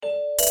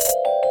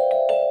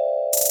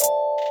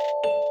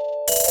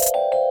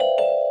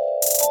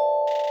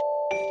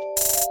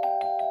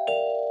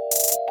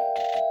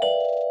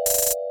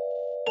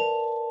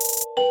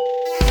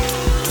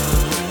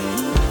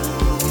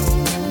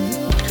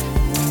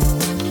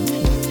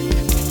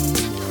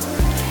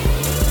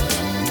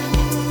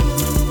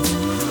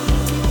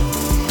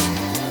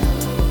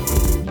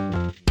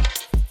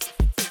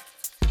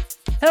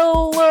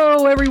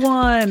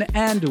everyone,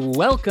 and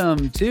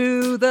welcome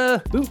to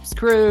the Hoops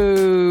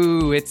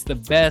Crew. It's the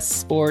best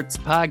sports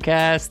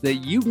podcast that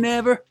you've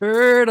never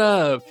heard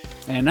of.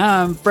 And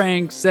I'm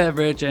Frank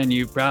Severich, and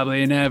you've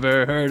probably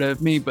never heard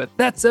of me, but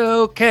that's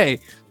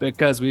okay,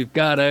 because we've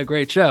got a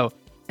great show.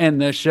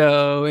 And the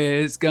show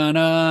is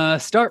gonna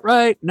start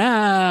right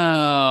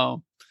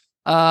now.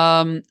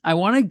 I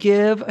want to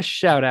give a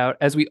shout out,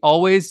 as we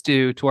always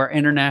do, to our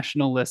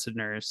international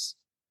listeners.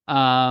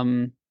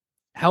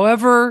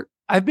 However,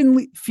 I've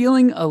been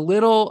feeling a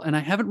little, and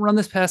I haven't run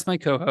this past my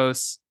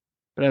co-hosts,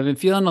 but I've been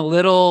feeling a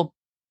little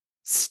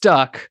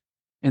stuck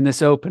in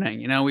this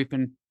opening. You know, we've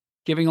been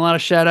giving a lot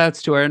of shout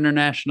outs to our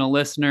international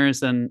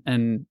listeners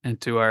and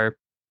to our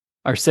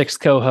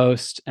sixth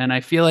co-host. And I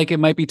feel like it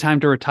might be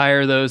time to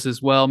retire those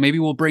as well. Maybe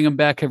we'll bring them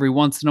back every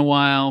once in a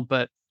while,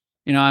 but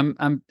you know,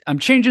 I'm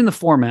changing the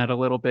format a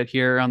little bit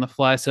here on the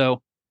fly.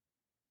 So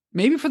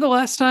maybe for the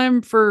last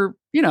time for,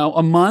 you know,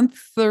 a month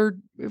or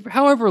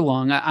however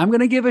long, I'm going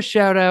to give a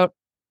shout out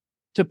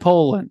to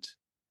Poland,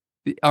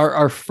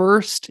 our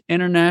first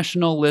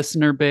international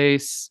listener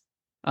base.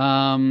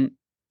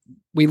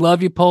 We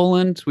love you,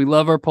 Poland. We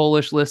love our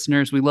Polish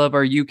listeners. We love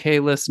our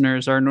UK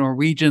listeners, our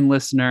Norwegian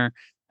listener,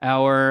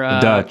 our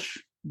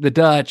the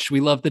Dutch. We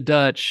love the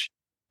Dutch.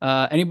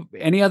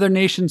 Any other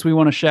nations we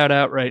want to shout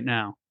out right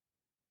now?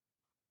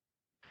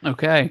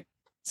 Okay.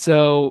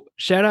 So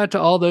shout out to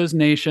all those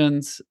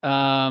nations,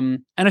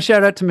 and a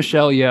shout out to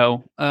Michelle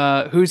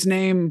Yeoh, whose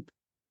name,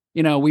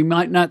 you know, we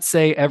might not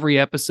say every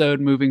episode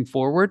moving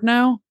forward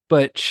now,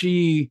 but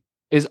she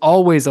is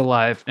always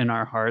alive in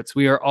our hearts.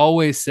 We are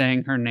always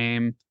saying her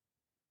name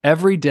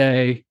every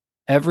day,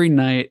 every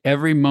night,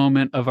 every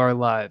moment of our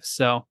lives.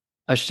 So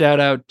a shout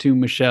out to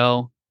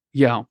Michelle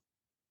Yeoh.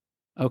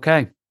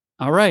 Okay.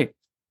 All right.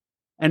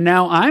 And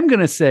now I'm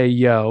going to say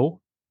yo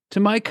to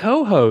my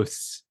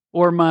co-hosts,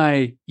 or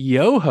my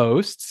yo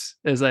hosts,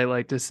 as I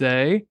like to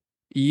say.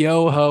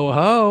 Yo ho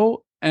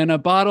ho, and a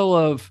bottle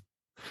of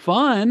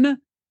fun.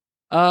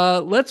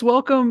 Let's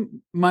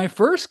welcome my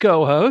first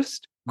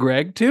co-host,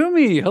 Greg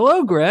Toomey.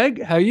 Hello,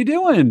 Greg. How you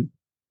doing?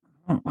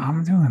 Oh,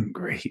 I'm doing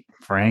great,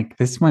 Frank.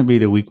 This might be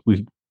the week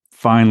we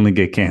finally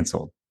get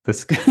canceled.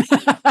 This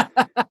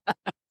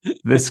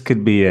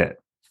could be it.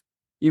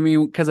 You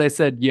mean because I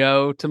said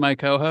yo to my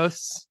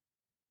co-hosts?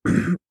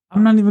 I'm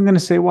not even going to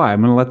say why. I'm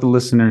going to let the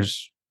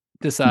listeners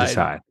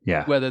decide.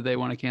 Yeah, whether they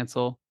want to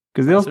cancel,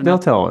 because they'll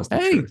tell us the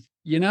truth.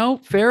 You know,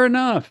 fair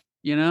enough.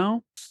 You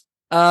know.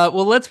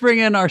 Well, let's bring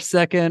in our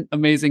second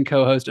amazing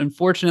co-host.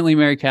 Unfortunately,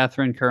 Mary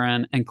Catherine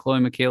Curran and Chloe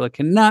Michaela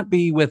cannot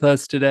be with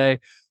us today,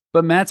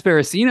 but Matt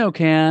Sparacino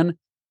can.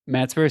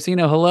 Matt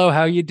Sparacino, hello.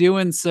 How you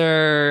doing,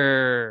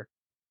 sir?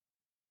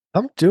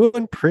 I'm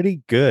doing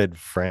pretty good,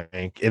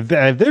 Frank. If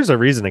there's a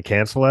reason to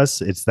cancel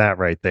us, it's that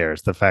right there.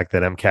 It's the fact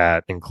that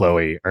MCAT and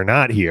Chloe are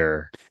not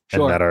here,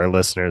 and that our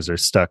listeners are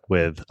stuck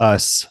with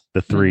us,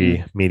 the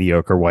three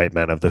mediocre white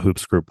men of the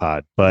Hoops Group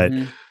pod. But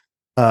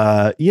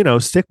you know,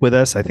 stick with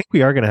us. I think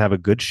we are going to have a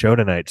good show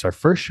tonight. It's our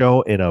first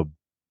show in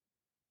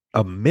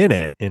a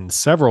minute in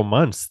several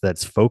months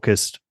that's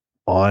focused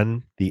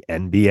on the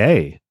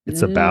NBA.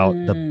 It's about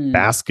the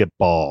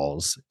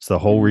basketballs. It's the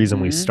whole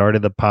reason we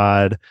started the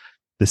pod.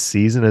 The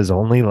season is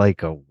only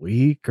like a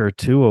week or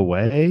two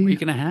away.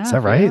 Week and a half. Is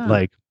that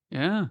right?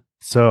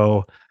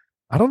 So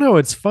I don't know.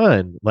 It's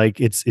fun. Like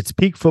it's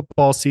peak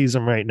football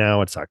season right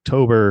now. It's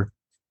October.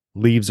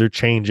 Leaves are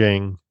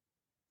changing.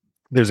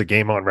 There's a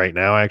game on right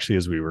now, actually,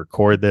 as we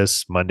record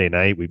this Monday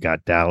night. We've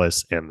got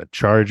Dallas and the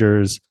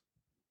Chargers,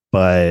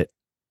 but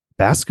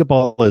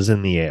basketball is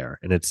in the air,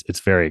 and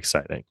it's very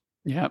exciting.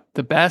 Yeah,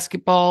 the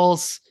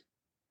basketballs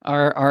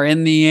are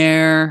in the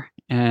air,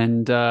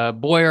 and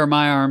boy, are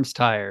my arms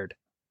tired.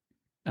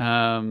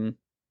 All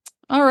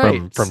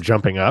right, from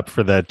jumping up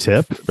for the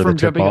tip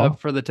up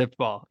for the tip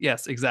ball.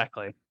 Yes,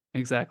 exactly.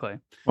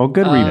 Well,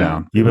 good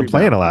rebound. You've been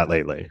playing a lot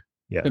lately.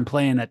 Yeah, been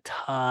playing a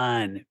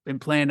ton.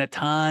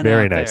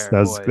 Very nice.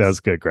 That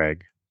was good,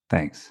 Greg.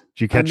 Thanks.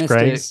 Did you catch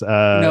Greg's?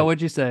 No,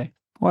 what'd you say?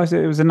 Well,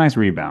 it was a nice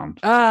rebound.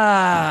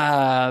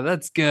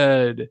 That's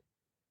good.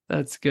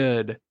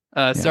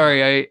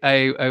 Sorry,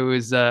 I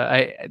was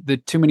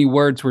the too many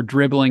words were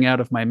dribbling out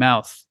of my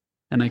mouth,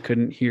 and I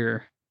couldn't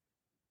hear.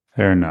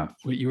 Fair enough.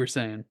 What you were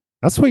saying.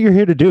 That's what you're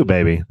here to do,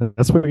 baby.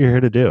 That's what you're here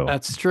to do.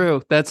 That's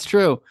true.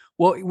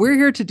 What we're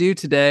here to do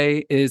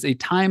today is a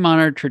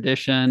time-honored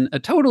tradition, a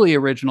totally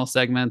original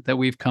segment that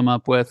we've come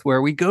up with,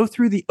 where we go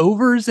through the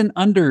overs and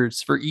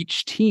unders for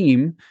each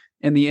team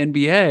in the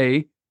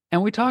NBA,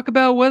 and we talk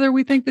about whether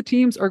we think the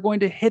teams are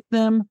going to hit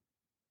them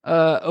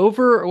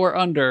over or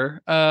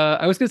under.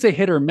 I was going to say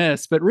hit or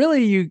miss, but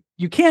really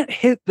you can't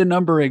hit the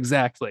number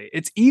exactly.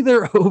 It's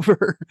either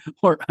over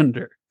or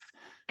under.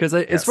 Because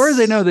as far as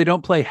I know, they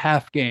don't play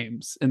half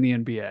games in the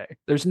NBA.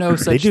 There's no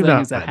such thing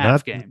as a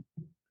half game.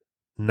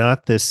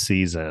 Not this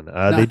season.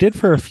 They did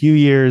for a few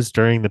years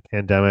during the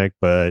pandemic,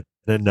 but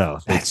no,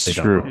 that's they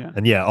true. Don't.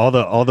 And yeah,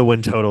 all the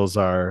win totals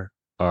are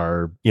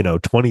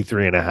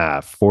 23 and a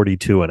half,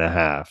 42 and a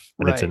half,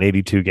 and it's an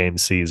 82 game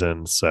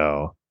season.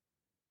 So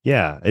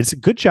Yeah, it's a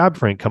good job,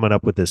 Frank, coming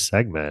up with this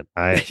segment.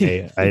 I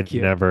Thank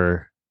you.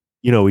 never,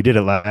 we did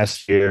it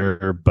last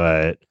year,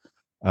 but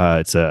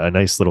it's a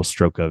nice little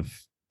stroke of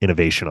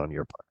innovation on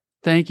your part.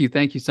 Thank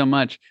you so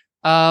much.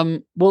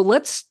 Well,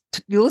 let's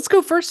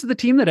go first to the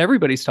team that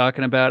everybody's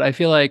talking about. I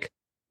feel like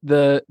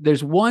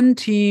there's one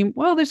team.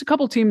 Well, there's a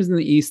couple teams in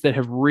the East that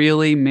have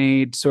really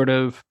made sort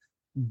of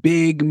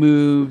big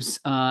moves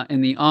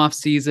in the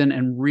offseason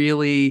and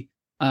really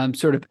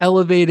sort of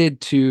elevated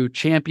to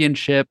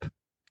championship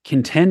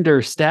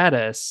contender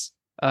status.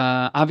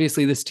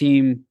 Obviously, this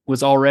team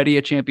was already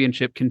a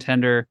championship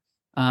contender,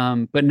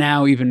 but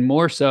now even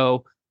more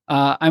so.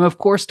 I'm, of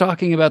course,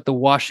 talking about the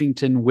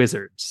Washington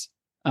Wizards.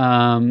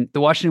 The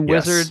Washington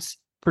Wizards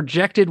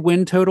projected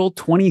win total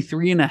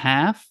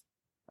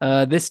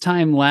 23.5. This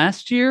time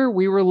last year,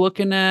 we were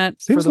looking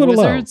at, Seems for the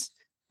Wizards,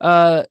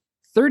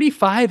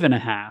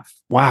 35.5.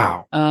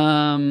 Wow.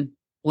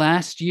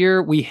 Last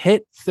year we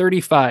hit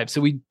 35.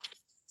 So we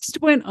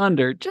just went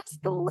under,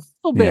 just a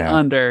little bit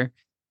under.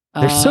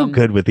 They're so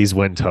good with these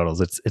win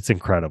totals. It's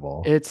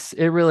incredible. It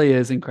really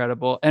is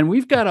incredible. And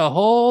we've got a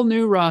whole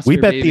new roster. We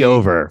bet the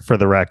over for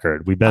the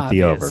record.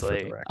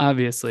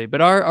 Obviously.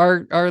 But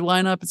our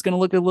lineup is going to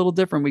look a little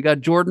different. We got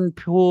Jordan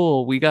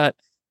Poole. We got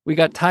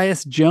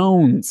Tyus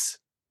Jones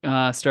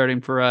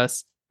starting for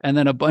us, and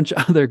then a bunch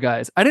of other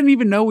guys. I didn't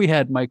even know we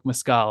had Mike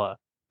Muscala,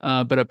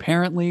 but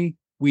apparently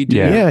we do.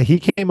 Yeah, he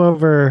came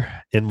over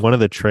in one of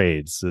the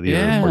trades, so the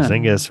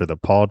Porzingis or the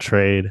Paul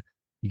trade.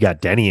 You got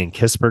Denny and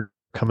Kispert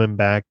coming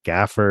back,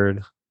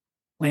 Gafford,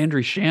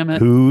 Landry Shamet,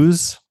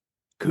 Coos,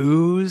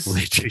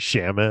 Landry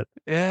Shamet,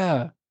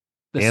 the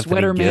Anthony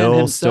sweater Gill man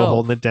himself, still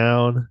holding it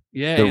down.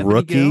 Yeah, the Anthony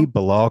rookie Gill.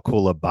 Bilal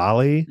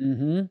Coulibaly.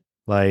 Mm-hmm.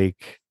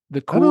 Like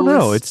the I don't know,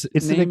 coolest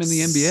it's an name in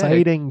the NBA.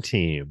 exciting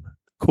team.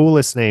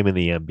 Coolest name in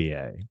the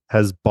NBA,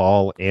 has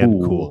ball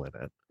and cool in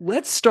it.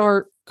 Let's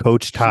start.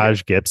 Coach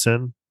Taj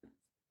Gibson.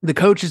 The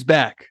coach is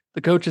back.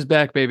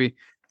 Baby.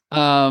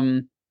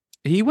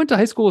 He went to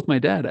high school with my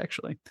dad,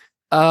 actually.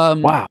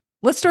 Wow.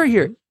 Let's start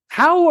here.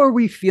 How are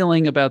we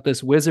feeling about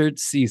this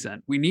Wizards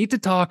season? We need to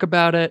talk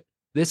about it.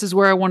 This is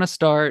where I want to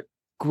start.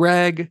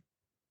 Greg,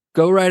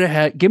 go right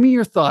ahead. Give me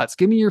your thoughts.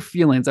 Give me your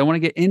feelings. I want to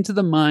get into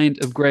the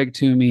mind of Greg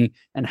Toomey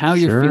and how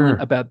you're feeling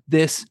about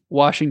this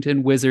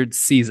Washington Wizards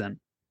season.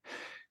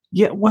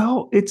 Yeah,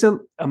 well,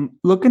 I'm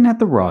looking at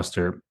the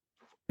roster.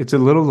 It's a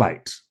little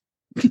light.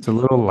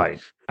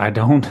 I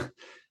don't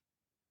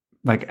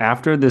like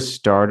after the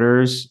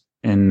starters.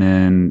 And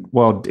then,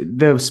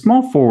 the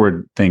small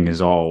forward thing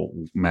is all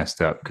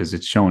messed up because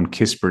it's showing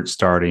Kispert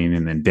starting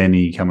and then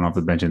Denny coming off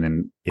the bench and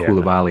then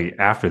Coulibaly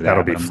after that.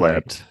 That'll be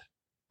flipped.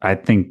 I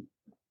think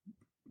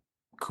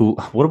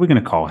what are we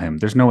going to call him?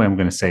 There's no way I'm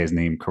going to say his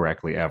name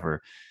correctly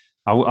ever.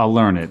 I'll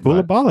learn it.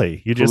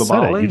 Coulibaly. You just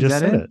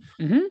said it.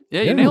 Mm-hmm.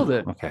 Yeah, you nailed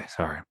it. Okay,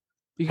 sorry.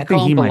 You can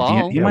call him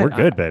Bilal. We're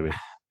good, baby.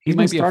 He's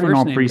been starting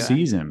all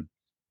preseason.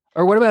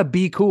 Or what about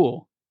Be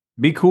Cool?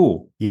 Be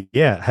Cool.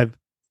 Yeah,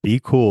 Be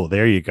Cool.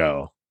 There you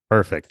go.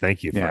 Perfect.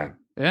 Thank you, Frank.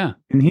 Yeah.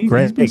 And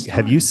Greg,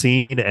 have you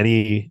seen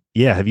any of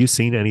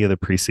the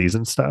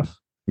preseason stuff?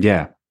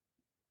 Yeah.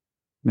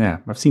 Yeah,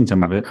 I've seen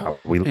some of it. How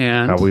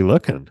are we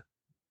looking?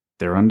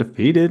 They're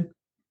undefeated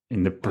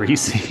in the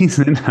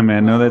preseason. I mean, I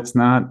know that's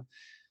not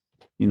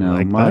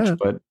much,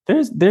 but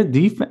there's their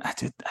defense. I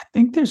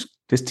think this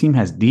team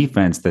has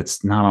defense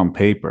that's not on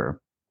paper.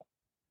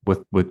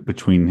 With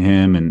between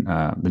him and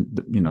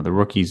the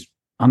rookies,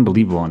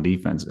 unbelievable on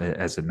defense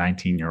as a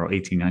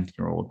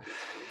 19-year-old.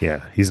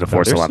 Yeah, he's going to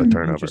force a lot of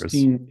turnovers.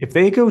 If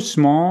they go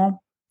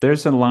small,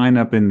 there's a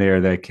lineup in there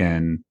that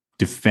can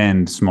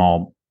defend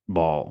small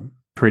ball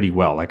pretty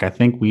well. Like I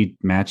think we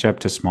match up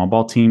to small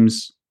ball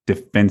teams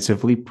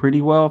defensively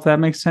pretty well, if that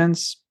makes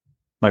sense.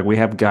 Like we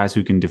have guys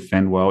who can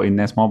defend well in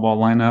that small ball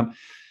lineup,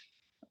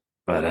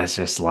 but that's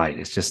just light.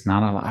 It's just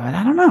not a lot.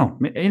 I don't know.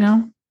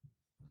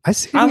 I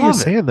see what you're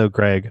saying, though,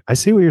 Greg. I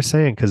see what you're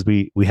saying because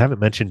we haven't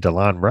mentioned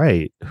DeLon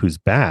Wright, who's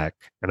back,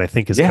 and I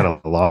think is kind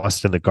of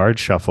lost in the guard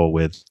shuffle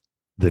with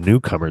the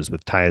newcomers,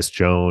 with Tyus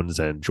Jones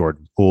and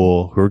Jordan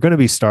Poole, who are going to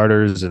be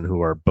starters and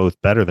who are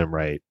both better than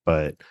Wright.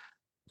 But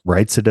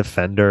Wright's a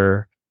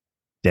defender.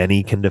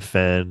 Denny can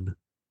defend.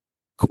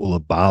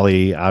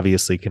 Coulibaly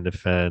obviously can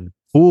defend.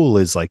 Poole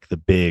is like the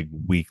big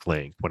weak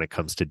link when it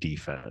comes to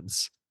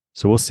defense.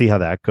 So we'll see how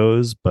that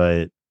goes,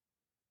 but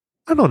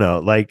I don't know.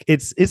 Like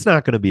it's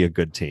not going to be a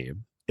good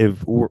team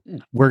if we're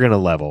going to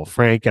level,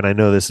 Frank. And I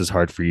know this is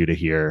hard for you to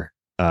hear,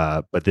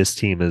 but this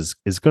team is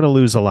going to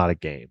lose a lot of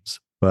games.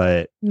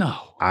 But no,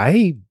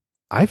 I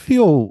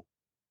feel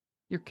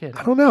you're kidding.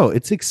 I don't know.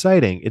 It's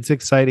exciting. It's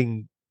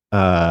exciting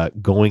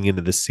going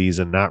into the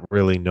season, not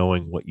really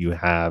knowing what you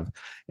have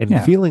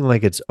and feeling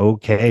like it's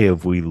okay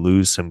if we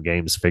lose some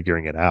games,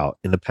 figuring it out.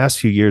 In the past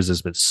few years,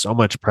 there's been so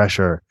much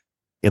pressure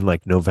in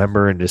like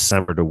November and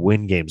December to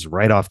win games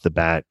right off the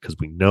bat because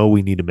we know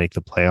we need to make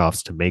the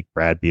playoffs to make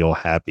Brad Beal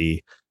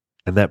happy.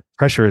 And that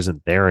pressure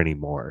isn't there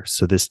anymore.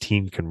 So this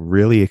team can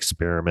really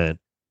experiment,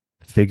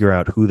 figure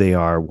out who they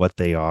are, what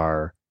they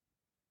are.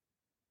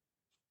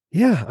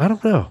 Yeah, I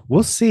don't know.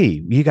 We'll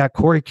see. You got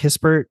Corey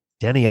Kispert.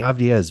 Denny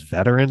Avdia as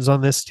veterans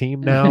on this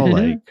team now,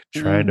 like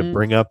trying to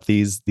bring up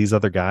these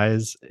other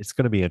guys. It's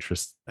going to be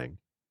interesting.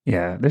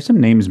 Yeah, there's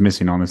some names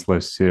missing on this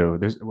list too.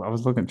 I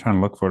was trying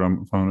to look for it on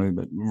the phone,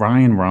 but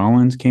Ryan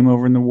Rollins came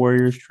over in the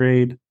Warriors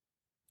trade.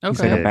 He's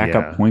like a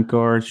backup point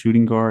guard,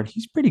 shooting guard.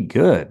 He's pretty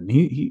good.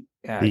 He's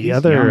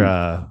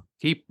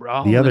keep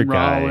rolling, the other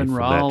guy rolling, from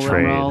rolling, that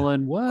trade.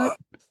 Rolling. What?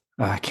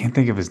 I can't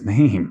think of his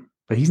name,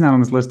 but he's not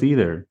on this list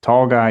either.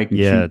 Tall guy, can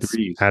shoot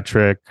threes.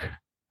 Patrick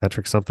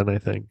something, I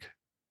think.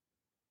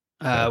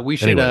 We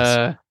should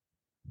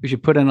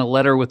put in a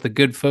letter with the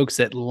good folks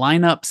at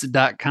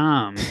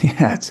lineups.com.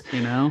 Yeah, it's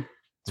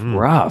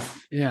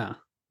rough. Yeah.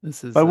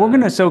 This is But we're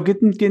gonna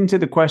get into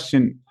the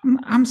question.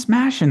 I'm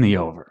smashing the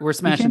over. We're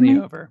smashing the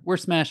over. We're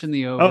smashing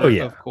the over,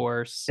 of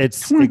course. It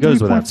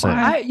goes without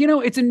saying.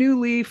 It's a new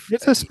leaf.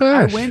 It's a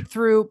smash. I went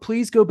through,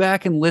 please go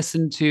back and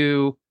listen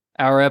to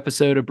our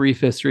episode, A Brief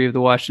History of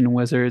the Washington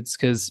Wizards,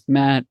 because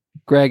Matt,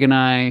 Greg, and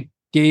I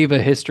gave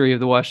a history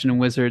of the Washington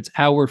Wizards,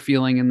 how we're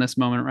feeling in this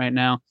moment right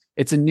now.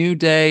 It's a new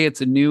day.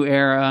 It's a new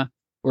era.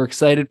 We're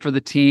excited for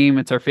the team.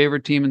 It's our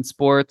favorite team in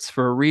sports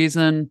for a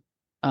reason.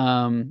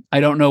 I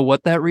don't know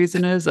what that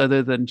reason is,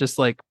 other than just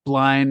like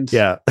blind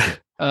loyalty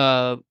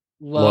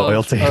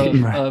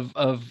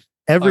of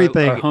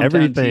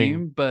everything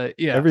team. But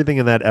yeah, everything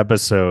in that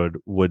episode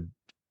would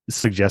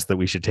suggest that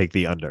we should take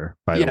the under,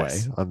 by the way,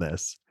 on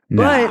this.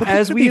 But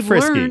as we've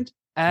learned,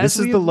 this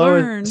is the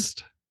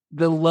lowest.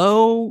 The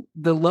low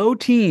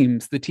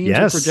teams, the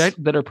teams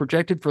that are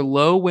projected for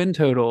low win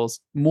totals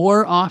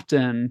more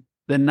often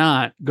than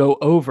not go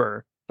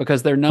over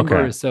because their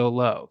number is so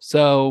low.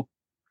 So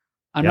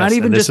I'm not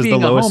even just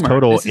being a homer. This is the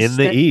lowest total in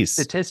the East.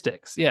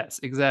 Statistics. Yes,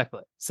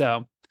 exactly.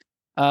 So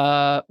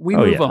we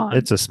move on.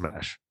 It's a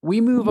smash. We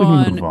move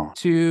on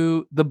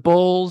to the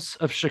Bulls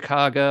of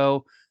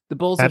Chicago. The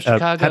Bulls of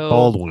Chicago.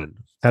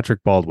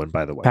 Patrick Baldwin,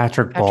 by the way.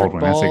 Patrick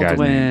Baldwin. That's the guy's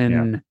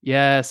name.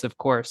 Yeah. Yes, of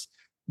course.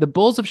 The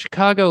Bulls of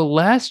Chicago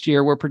last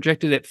year were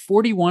projected at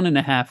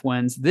 41.5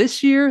 wins.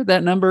 This year,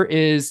 that number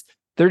is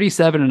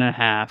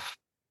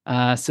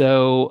 37.5.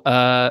 So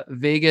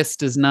Vegas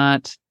does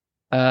not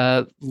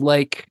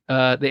like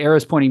the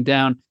arrows pointing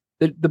down.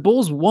 The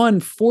Bulls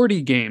won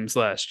 40 games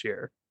last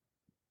year.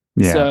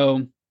 Yeah.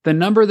 So the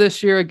number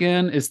this year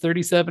again is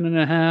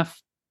 37.5.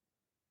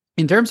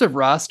 In terms of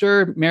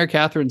roster, Mary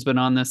Catherine's been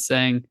on this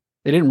saying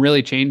they didn't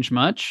really change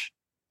much.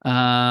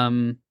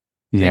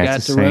 They got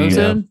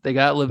DeRozan. They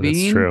got Levine.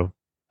 That's true.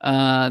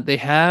 They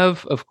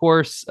have, of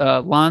course,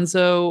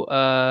 Lonzo,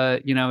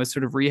 is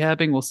sort of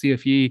rehabbing. We'll see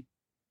if he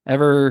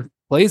ever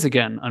plays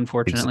again,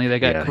 unfortunately. They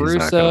got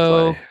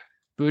Caruso,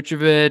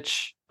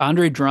 Vucevic,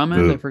 Andre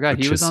Drummond. I forgot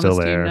he was on this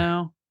team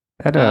now.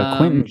 That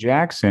Quentin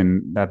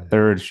Jackson, that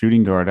third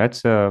shooting guard,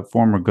 that's a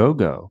former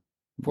Go-Go.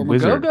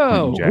 Wizard,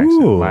 Quentin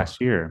Jackson, last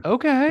year.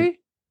 Okay.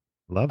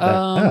 Love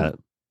that.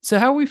 So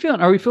how are we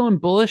feeling? Are we feeling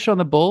bullish on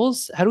the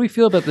Bulls? How do we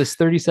feel about this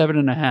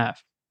 37.5?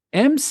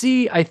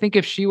 MC, I think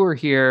if she were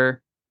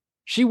here,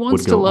 she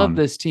wants to love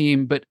this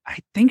team, but I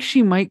think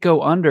she might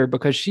go under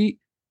because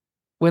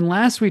when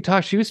last we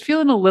talked, she was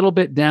feeling a little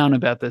bit down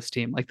about this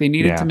team. Like they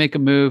needed to make a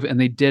move and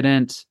they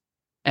didn't.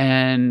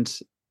 And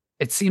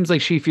it seems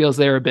like she feels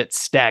they're a bit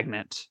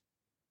stagnant.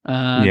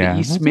 The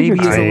East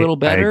maybe is a little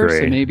better.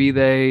 So maybe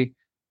they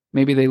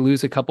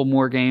lose a couple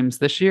more games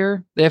this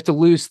year. They have to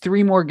lose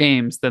 3 more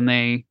games than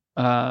they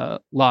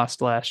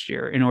lost last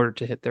year in order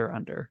to hit their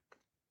under.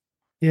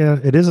 Yeah,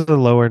 it is a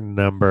lower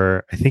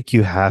number. I think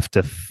you have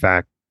to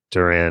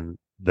factor in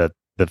the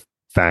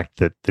fact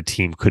that the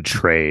team could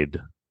trade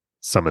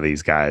some of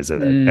these guys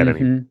at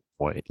any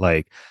point.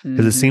 Like,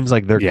 because it seems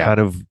like they're kind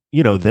of,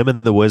 them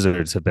and the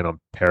Wizards have been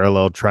on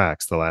parallel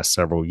tracks the last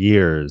several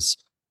years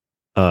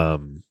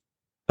of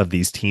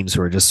these teams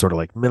who are just sort of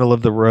like middle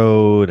of the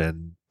road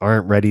and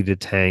aren't ready to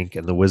tank.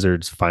 And the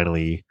Wizards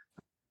finally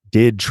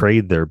did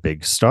trade their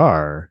big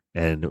star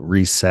and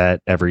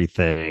reset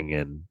everything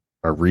and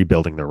are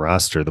rebuilding the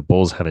roster. The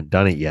Bulls haven't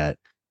done it yet.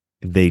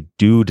 If they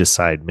do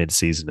decide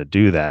midseason to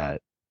do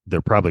that,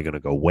 they're probably going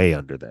to go way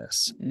under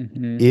this.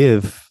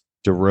 If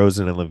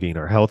DeRozan and Levine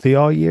are healthy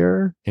all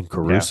year and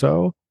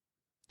Caruso,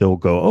 they'll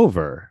go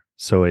over.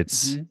 So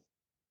it's,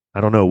 I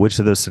don't know, which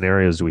of those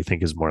scenarios do we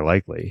think is more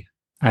likely?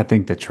 I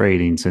think the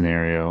trading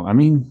scenario. I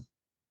mean,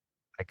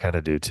 I kind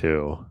of do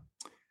too.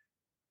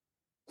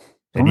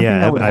 And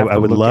I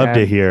would love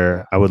to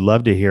hear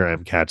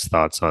MCAT's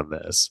thoughts on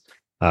this.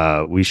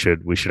 We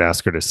should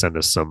ask her to send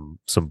us some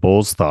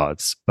Bulls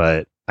thoughts,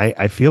 but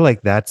I feel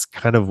like that's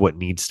kind of what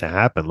needs to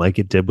happen, like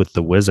it did with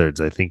the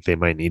Wizards. I think they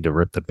might need to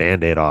rip the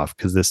Band-Aid off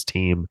because this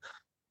team,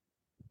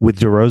 with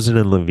DeRozan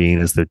and Levine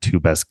as their 2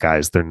 best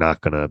guys, they're not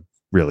going to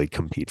really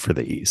compete for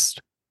the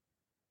East.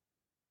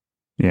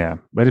 Yeah,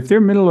 but if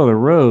they're middle of the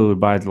road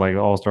by like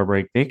All-Star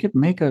break, they could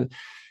make a.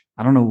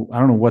 I don't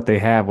know what they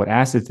have, what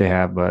assets they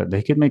have, but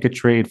they could make a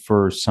trade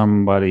for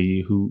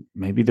somebody who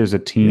maybe there's a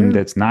team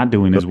that's not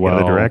doing as well.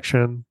 The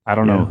direction. I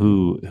don't know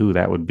who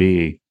that would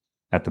be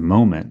at the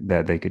moment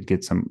that they could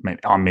get some.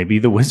 Maybe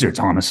the Wizards,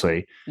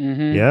 honestly.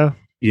 Yeah,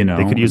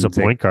 they could use a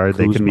point guard.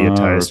 They could be a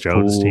Tyus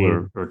Jones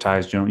team or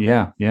Tyus Jones.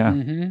 Yeah.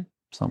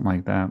 something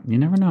like that. You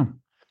never know.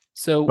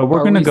 So, but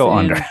we're gonna go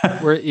under.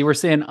 You were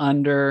saying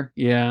under,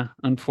 yeah.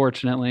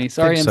 Unfortunately,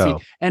 sorry, MC. So.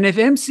 And if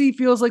MC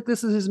feels like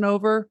this is an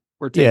over,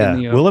 we're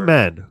taking the over. We'll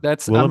amend. I'm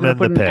gonna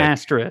put an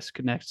asterisk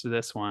next to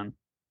this one.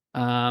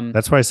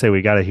 That's why I say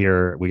we got to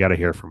hear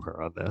from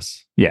her on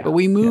this. Yeah. But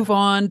we move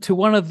on to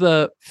one of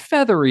the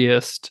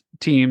featheriest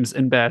teams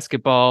in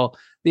basketball,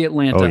 the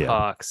Atlanta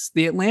Hawks.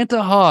 The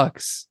Atlanta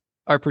Hawks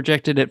are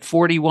projected at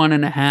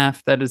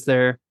 41.5. That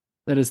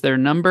is their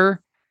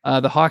number.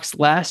 The Hawks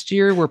last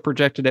year were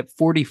projected at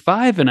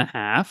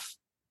 45.5.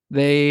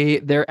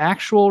 Their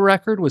actual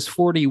record was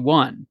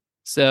 41.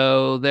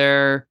 So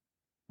their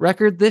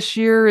record this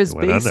year is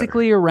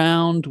basically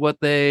around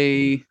what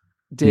they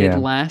did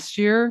last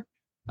year.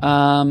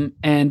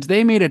 And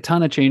they made a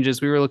ton of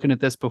changes. We were looking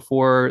at this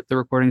before the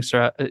recording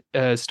started.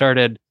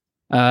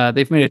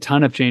 They've made a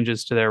ton of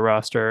changes to their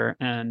roster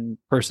and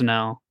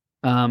personnel,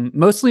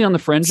 mostly on the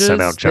fringes.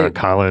 Sent out John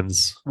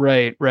Collins.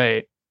 Right.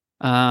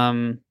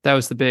 That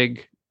was the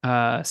big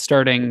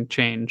starting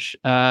change.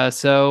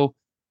 So,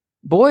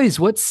 boys,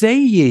 what say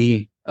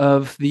ye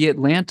of the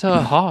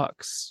Atlanta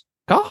Hawks?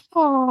 I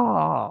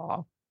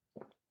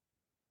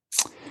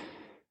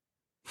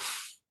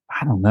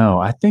don't know.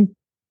 I think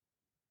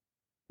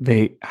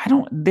they're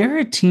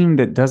a team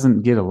that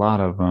doesn't get a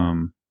lot of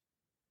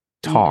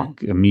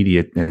talk,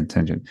 immediate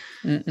attention.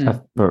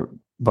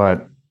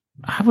 But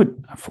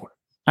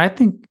I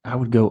think I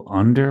would go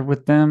under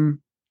with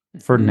them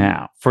for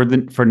now. For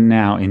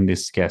now in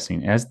this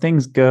guessing. As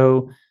things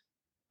go,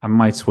 I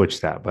might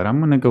switch that, but I'm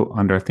going to go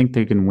under. I think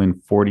they can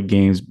win 40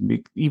 games.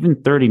 Even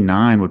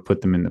 39 would put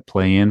them in the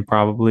play-in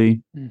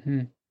probably.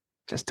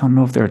 Just don't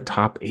know if they're a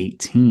top 8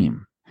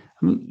 team.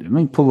 Let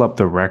me pull up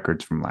the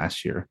records from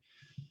last year.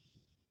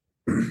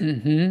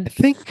 I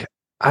think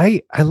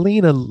I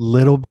lean a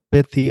little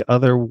bit the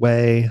other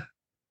way.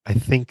 I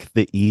think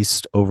the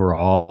East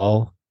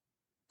overall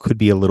could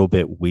be a little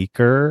bit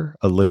weaker,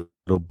 a little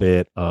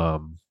bit,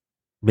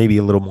 maybe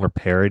a little more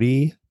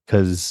parity,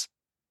 because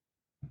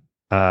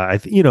I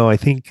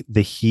think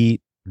the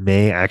Heat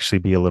may actually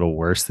be a little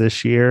worse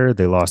this year.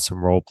 They lost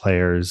some role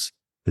players.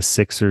 The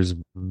Sixers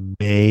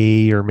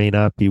may or may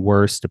not be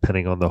worse,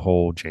 depending on the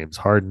whole James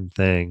Harden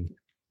thing.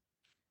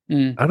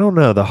 I don't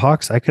know. The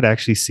Hawks, I could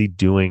actually see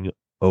doing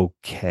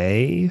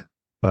okay,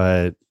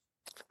 but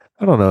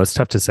I don't know. It's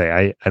tough to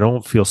say. I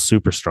don't feel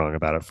super strong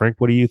about it. Frank,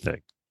 what do you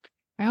think?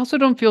 I also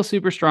don't feel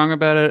super strong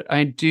about it.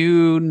 I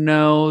do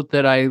know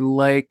that I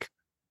like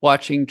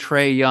watching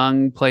Trae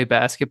Young play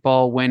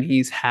basketball when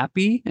he's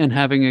happy and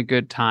having a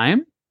good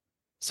time.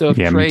 So if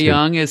Trae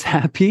Young is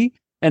happy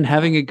and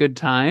having a good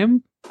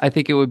time, I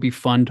think it would be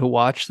fun to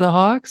watch the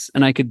Hawks,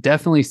 and I could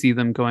definitely see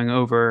them going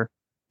over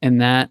in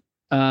that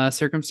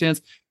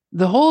circumstance.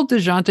 The whole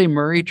DeJounte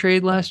Murray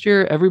trade last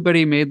year,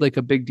 everybody made like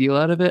a big deal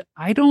out of it.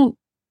 I don't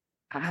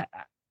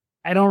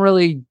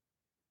really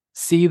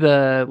see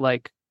the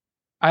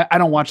I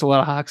don't watch a lot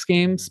of Hawks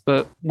games,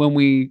 but when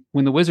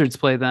the Wizards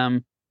play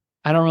them,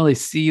 I don't really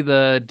see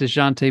the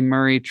DeJounte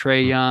Murray,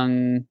 Trae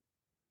Young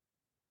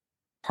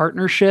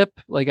partnership.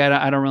 Like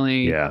I don't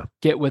really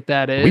get what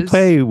that is.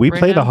 We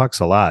play the Hawks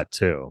a lot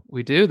too.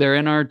 We do. They're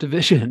in our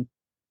division.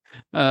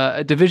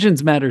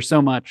 Divisions matter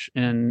so much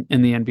in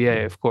the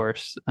NBA, of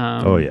course.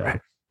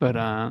 But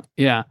I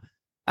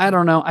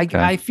don't know.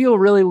 I feel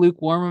really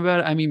lukewarm about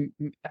it. I mean,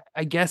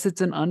 I guess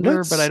it's an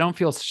under, but I don't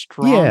feel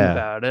strong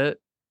about it.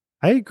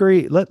 I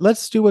agree.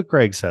 Let's do what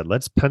Greg said.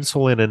 Let's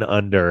pencil in an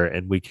under,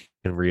 and we can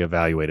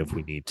reevaluate if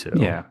we need to.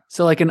 Yeah.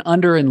 So like an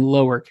under in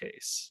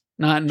lowercase,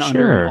 not an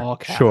under in all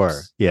caps.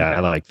 Sure. Yeah, okay. I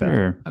like that.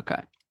 Sure.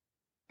 Okay.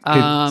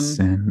 It's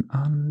an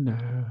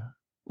under.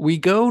 We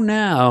go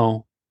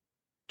now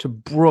to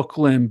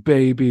Brooklyn,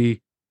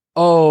 baby.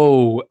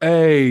 Oh,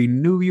 hey,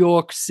 New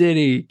York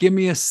City. Give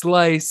me a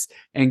slice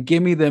and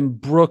give me them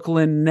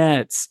Brooklyn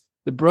Nets.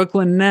 The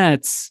Brooklyn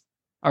Nets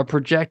are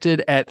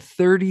projected at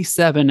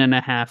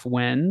 37.5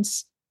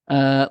 wins.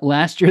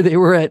 Last year they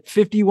were at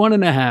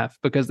 51.5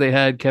 because they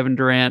had Kevin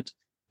Durant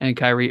and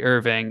Kyrie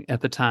Irving at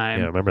the time.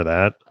 Yeah, I remember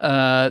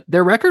that.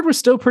 Their record was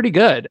still pretty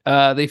good.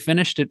 They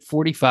finished at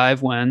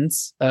 45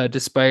 wins,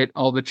 despite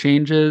all the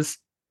changes.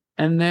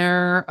 And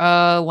their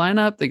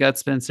lineup, they got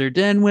Spencer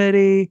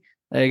Dinwiddie,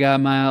 they got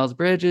Miles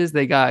Bridges,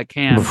 they got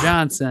Cam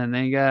Johnson,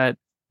 they got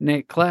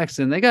Nick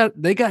Claxton, they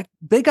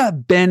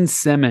got Ben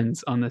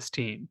Simmons on this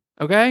team.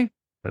 Okay.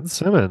 Ben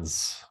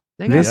Simmons.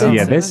 This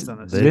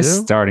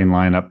starting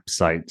lineup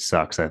site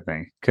sucks, I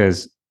think,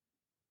 because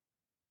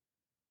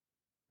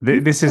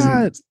this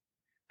isn't.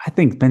 I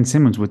think Ben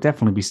Simmons would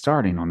definitely be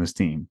starting on this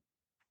team.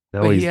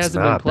 No, he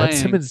hasn't been playing. Ben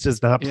Simmons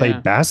does not play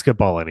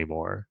basketball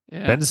anymore.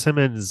 Yeah. Ben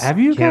Simmons. Have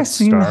you guys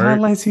seen the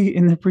highlights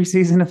in the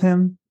preseason of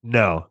him?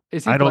 No,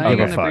 is he playing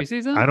in the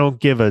preseason? I don't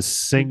give a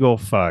single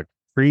fuck.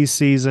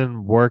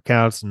 Preseason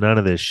workouts, none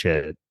of this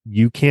shit.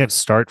 You can't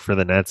start for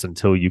the Nets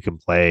until you can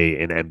play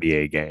in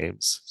NBA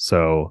games.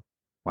 So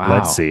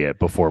let's see it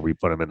before we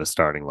put him in the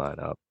starting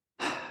lineup.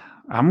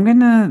 I'm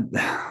gonna.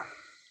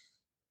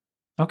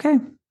 Okay.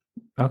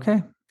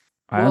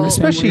 I Well,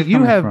 understand where Especially you're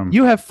coming from.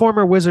 you have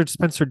former Wizard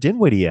Spencer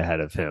Dinwiddie ahead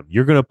of him.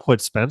 You're going to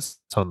put Spence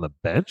on the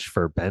bench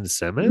for Ben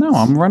Simmons? No,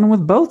 I'm running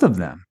with both of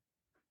them.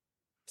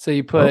 So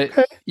you put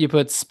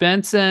Okay.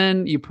 Spence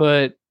in, you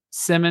put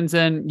Simmons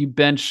in, you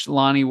bench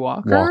Lonnie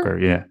Walker.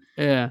 Yeah.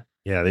 Yeah.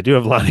 Yeah, they do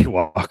have Lonnie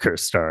Walker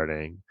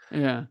starting.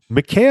 Yeah.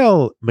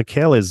 Mikal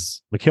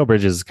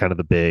Bridges is kind of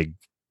the big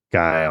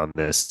guy on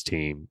this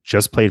team.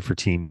 Just played for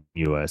Team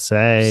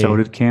USA. So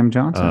did Cam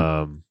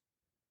Johnson.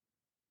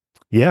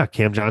 Yeah,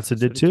 Cam Johnson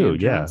did too.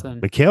 Yeah.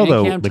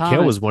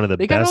 Mikal was one of the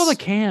they best. They got all the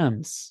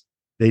Cams.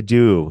 They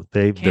do.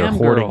 They're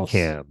hoarding girls.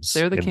 Cams.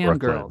 They're the in Cam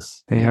Brooklyn.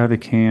 girls. They are the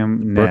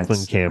Cam Nets.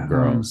 Brooklyn Cam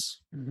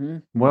girls. Mm-hmm.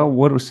 Well,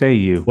 what say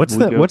you? What's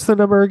the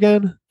number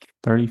again?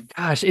 30.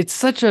 Gosh, it's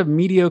such a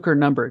mediocre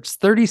number. It's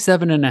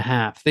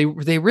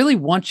 37.5. They really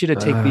want you to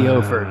take the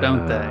over,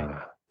 don't they?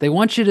 They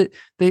want you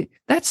to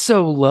that's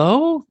so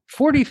low.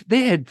 40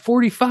 they had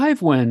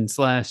 45 wins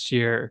last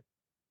year.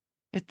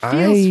 It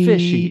feels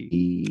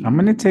fishy. I'm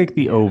going to take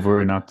the over,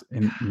 and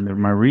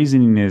my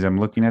reasoning is I'm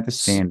looking at the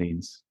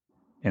standings,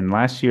 and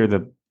last year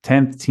the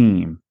 10th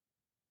team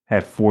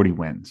had 40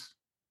 wins,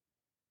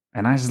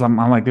 and I'm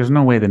like, there's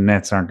no way the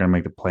Nets aren't going to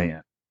make the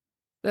play-in.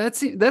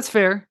 That's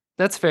fair.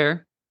 That's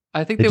fair.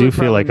 I think they do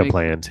feel like a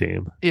play-in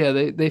team. Yeah,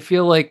 they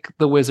feel like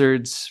the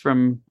Wizards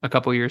from a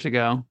couple years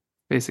ago,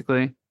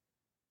 basically.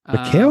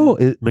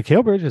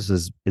 Mikal Bridges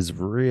is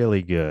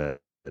really good.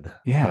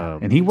 Yeah,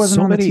 and he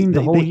wasn't on the team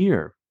the whole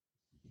year.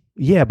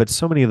 Yeah, but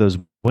so many of those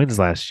wins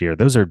last year,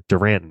 those are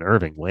Durant and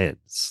Irving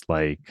wins.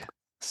 Like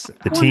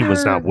the team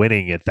was not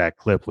winning at that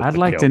clip. With I'd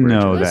like to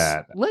know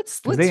that. Let's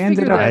they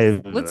ended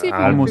up. Let's see if we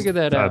can figure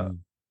that out.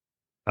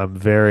 I'm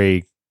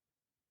very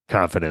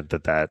confident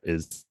that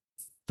is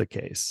the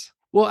case.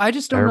 Well, I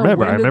just don't I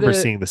know. I remember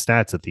seeing the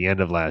stats at the end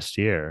of last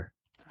year.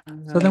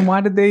 So then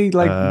why did they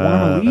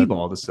want to leave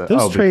all this stuff?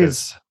 Those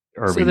trades.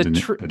 So the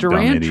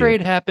Durant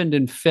trade happened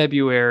in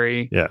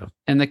February. Yeah.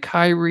 And the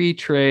Kyrie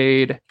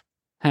trade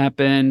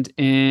happened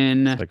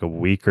in like a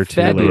week or two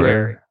February.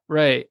 later.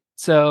 Right.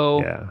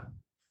 So yeah.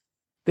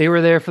 They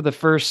were there for the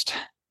first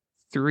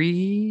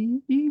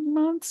 3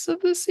 months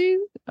of the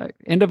season.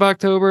 End of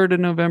October to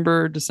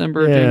November,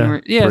 December,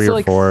 January. Yeah, so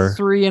like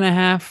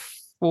 3.5,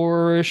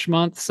 4-ish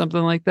months,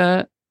 something like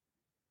that.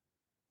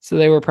 So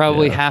they were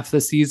probably half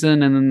the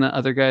season, and then the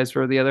other guys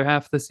were the other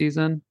half of the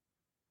season.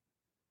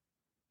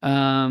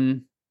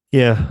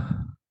 Yeah.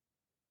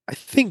 I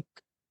think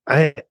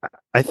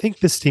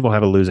this team will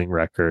have a losing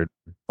record,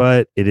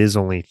 but it is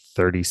only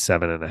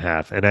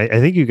 37.5. And I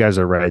think you guys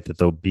are right that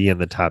they'll be in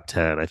the top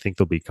 10. I think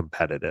they'll be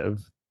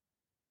competitive.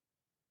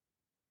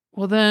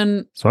 Well,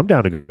 then. So I'm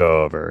down to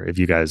go over if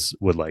you guys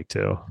would like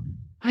to.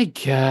 I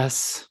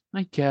guess.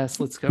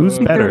 Let's go. Who's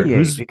over. better?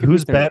 Who's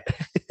better?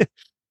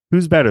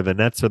 Who's better, the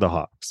Nets or the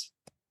Hawks?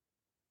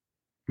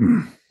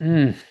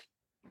 The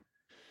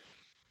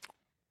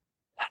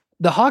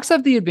Hawks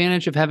have the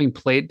advantage of having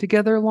played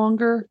together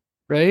longer,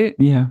 right?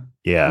 Yeah.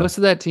 Most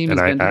of that team has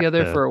been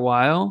together for a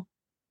while.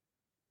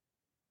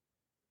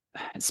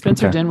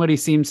 Spencer Dinwiddie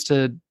seems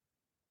to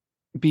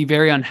be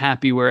very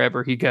unhappy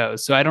wherever he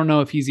goes. So I don't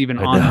know if he's even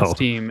on this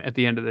team at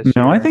the end of this year.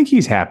 No, I think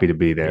he's happy to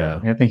be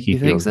there. Yeah. I think he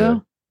feels so.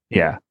 Good.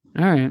 Yeah.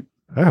 All right.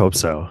 I hope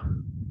so.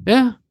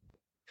 Yeah.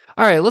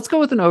 All right. Let's go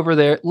with an over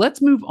there.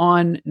 Let's move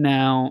on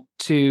now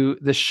to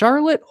the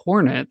Charlotte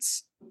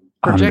Hornets,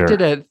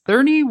 projected at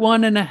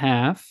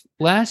 31.5.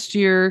 Last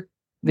year,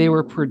 they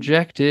were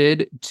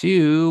projected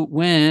to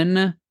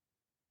win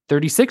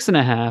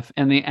 36.5,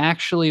 and they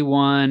actually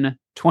won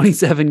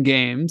 27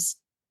 games.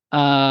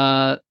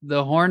 The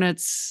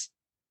Hornets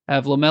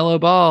have LaMelo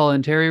Ball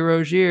and Terry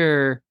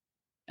Rozier,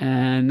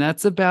 and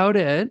that's about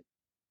it.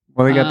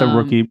 Well, they got the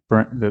rookie,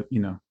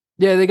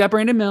 Yeah, they got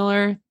Brandon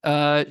Miller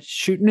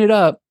shooting it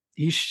up.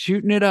 He's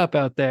shooting it up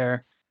out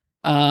there.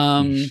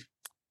 Gordon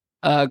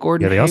they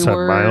Hayward.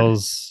 Also have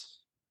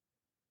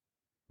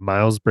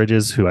Miles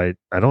Bridges, who I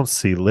don't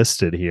see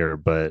listed here,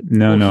 but he's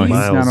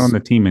not on the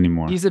team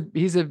anymore. He's a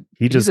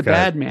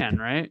bad man,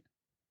 right?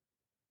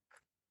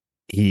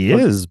 He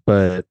is,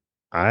 but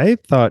I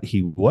thought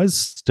he was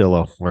still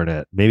a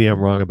Hornet. Maybe I'm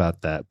wrong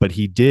about that, but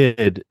he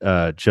did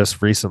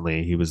just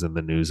recently. He was in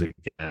the news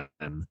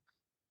again.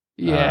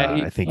 Yeah,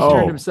 I think he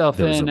turned himself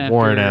there in was a after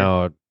warrant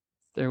out.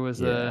 There was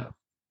so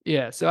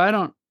I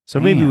don't. So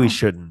maybe we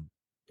shouldn't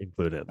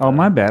include it. Oh,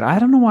 my bad. I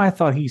don't know why I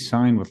thought he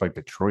signed with like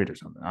Detroit or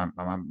something.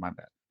 My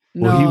bad.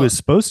 Well, he was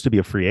supposed to be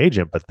a free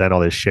agent, but then all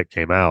this shit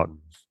came out.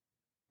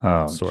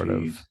 Sort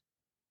of.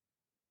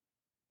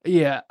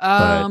 Yeah.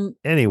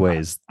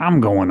 Anyways, I'm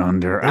going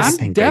under.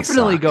 I'm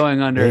definitely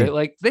going under.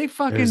 Like they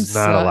fucking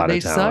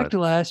sucked. Sucked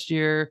last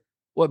year.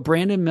 What,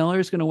 Brandon Miller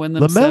is going to win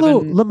them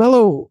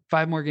LaMelo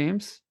 5 more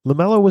games?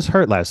 LaMelo was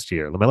hurt last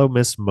year. LaMelo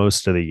missed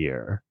most of the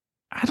year.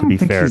 To be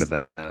fair to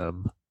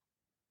them.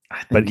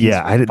 But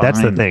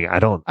that's the thing.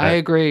 I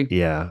agree.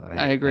 Yeah.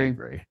 I agree.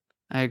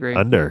 I agree.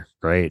 Under.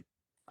 Great.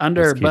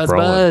 Under.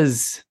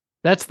 Buzz.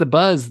 That's the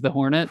buzz, the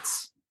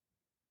Hornets.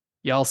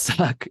 Y'all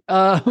suck.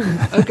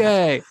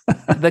 Okay.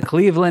 The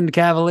Cleveland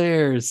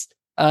Cavaliers.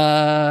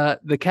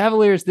 The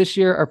Cavaliers this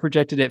year are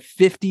projected at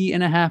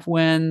 50.5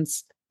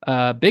 wins.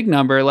 Big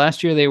number.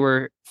 Last year they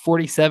were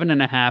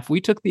 47.5.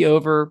 We took the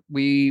over.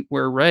 We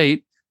were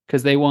right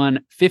because they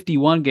won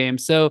 51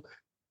 games. So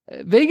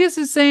Vegas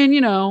is saying,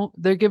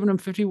 they're giving them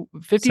 50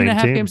 and a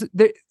half games.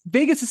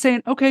 Vegas is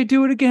saying, okay,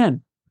 do it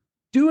again.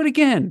 Do it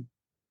again.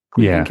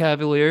 Cleveland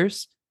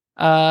Cavaliers.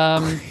 They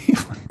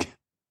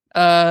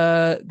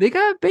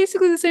got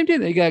basically the same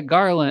team. They got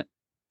Garland.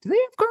 Do they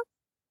have Garland?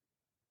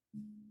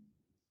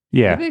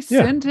 Yeah. Did they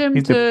send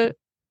him to...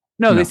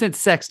 No, they sent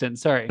Sexton.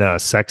 Sorry. No,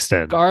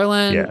 Sexton.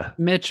 Garland,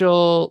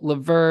 Mitchell,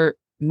 LeVert,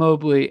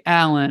 Mobley,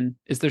 Allen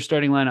is their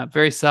starting lineup.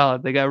 Very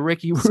solid. They got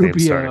Ricky Rubio. Same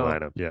starting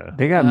lineup, yeah.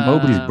 They got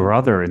Mobley's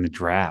brother in the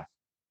draft.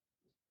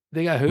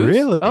 They got who?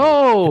 Really?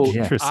 Oh,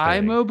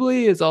 interesting.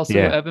 Mobley is also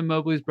Evan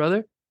Mobley's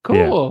brother.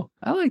 Cool.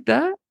 Yeah. I like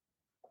that.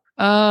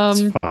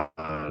 It's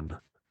fun.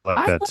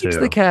 I liked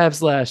the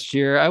Cavs last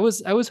year. I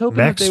was hoping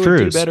Max that they would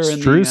do better.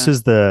 Strus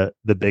is the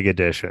big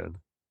addition.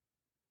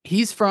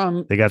 He's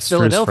from they got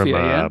Philadelphia,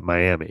 Strus from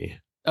Miami.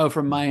 Oh,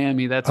 from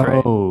Miami. That's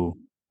right.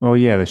 Oh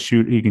yeah,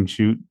 he can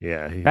shoot.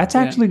 Yeah, that's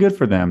actually good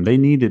for them. They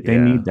need it. They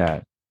need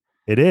that.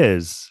 It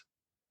is.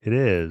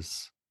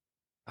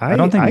 I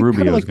don't think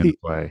Rubio's going to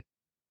play.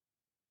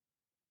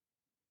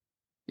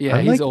 Yeah,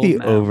 I he's like old the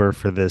now. over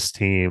for this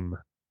team.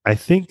 I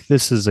think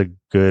this is a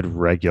good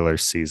regular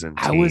season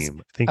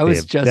team. I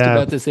was just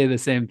about to say the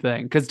same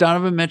thing because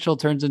Donovan Mitchell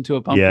turns into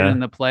a pumpkin in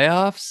the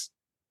playoffs,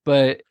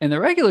 but in the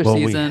regular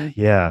season,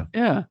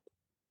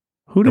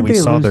 who did they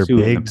lose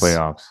to in the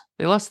playoffs?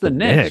 They lost to the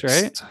Knicks,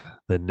 right?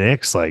 The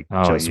Knicks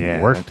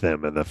worked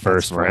them in the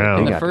first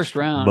round. In the first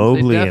round,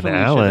 Mobley and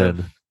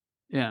Allen.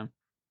 Yeah.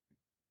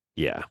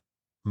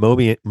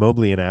 Mobley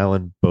and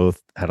Allen both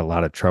had a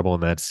lot of trouble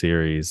in that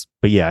series.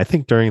 But yeah, I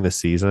think during the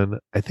season,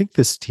 I think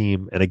this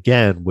team, and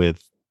again,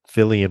 with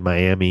Philly and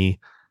Miami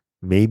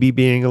maybe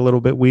being a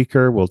little bit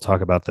weaker, we'll talk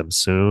about them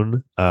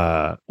soon.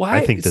 I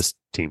think this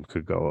team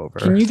could go over.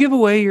 Can you give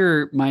away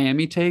your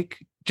Miami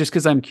take? Just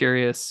because I'm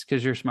curious,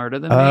 because you're smarter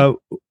than me.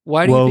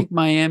 Why do you think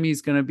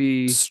Miami's going to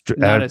be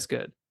not as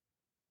good?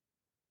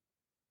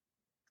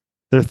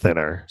 They're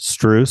thinner.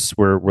 Strus,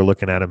 we're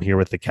looking at him here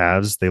with the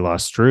Cavs. They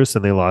lost Strus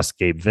and they lost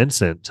Gabe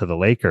Vincent to the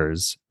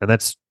Lakers. And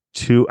that's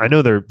two. I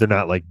know they're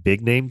not like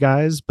big name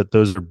guys, but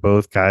those are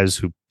both guys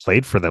who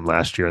played for them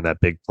last year in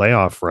that big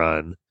playoff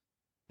run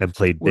and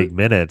played big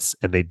minutes.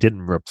 And they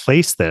didn't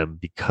replace them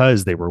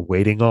because they were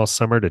waiting all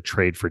summer to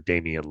trade for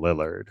Damian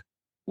Lillard.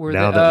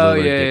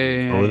 Lillard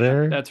didn't go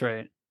there. That's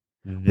right.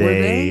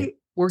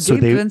 Were So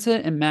Gabe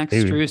Vincent and Max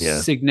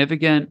Strus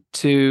significant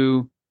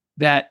to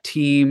that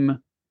team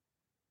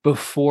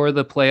before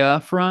the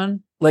playoff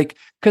run? Like,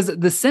 because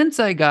the sense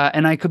I got,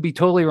 and I could be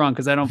totally wrong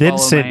because I don't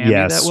follow Miami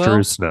that well.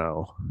 Strus,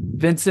 no.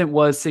 Vincent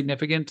was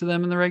significant to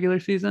them in the regular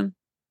season?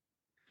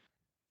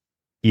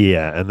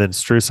 Yeah, and then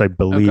Strus, I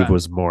believe,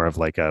 was more of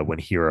like when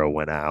Hero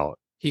went out.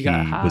 He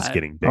got hot. Was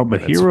getting big.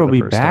 But Hero will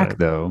be back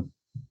though.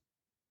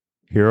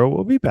 Hero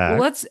will be back.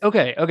 Well,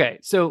 okay.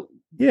 So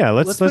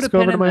let's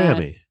go over to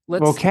Miami.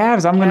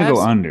 Cavs, I'm going to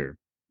go under.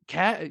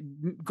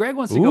 Greg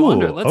wants to go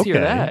under. Let's hear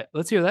that.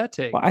 Let's hear that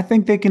take. Well, I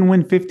think they can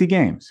win 50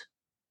 games.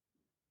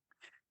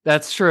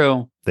 That's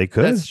true. They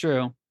could. That's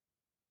true.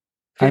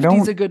 50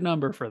 is a good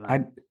number for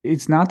them.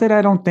 It's not that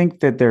I don't think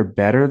that they're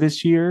better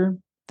this year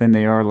than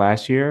they are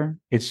last year.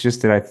 It's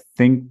just that I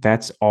think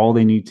that's all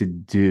they need to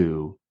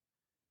do.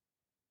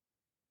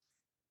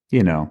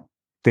 They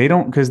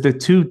don't, because the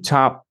two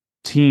top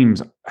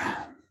teams,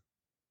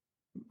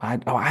 I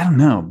don't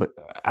know, but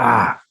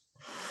I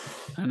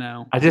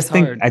know. I just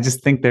think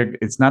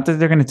it's not that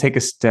they're going to take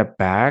a step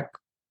back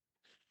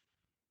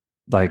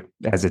like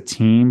as a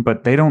team,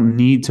 but they don't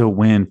need to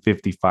win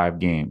 55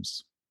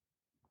 games.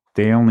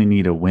 They only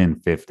need to win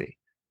 50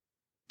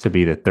 to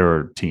be the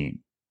third team.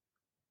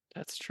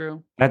 That's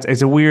true.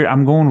 It's a weird,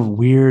 I'm going with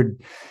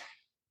weird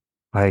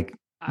like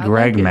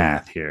Greg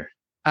math here.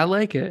 I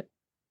like it.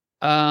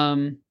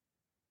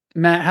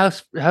 Matt,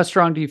 how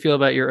strong do you feel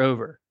about your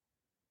over?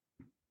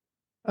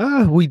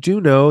 We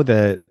do know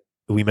that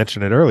we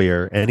mentioned it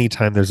earlier.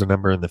 Anytime there's a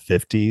number in the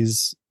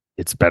 50s,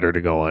 it's better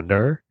to go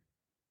under.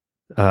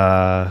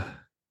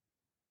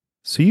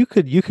 So you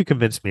could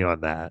convince me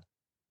on that.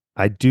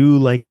 I do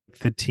like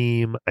the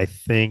team. I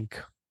think,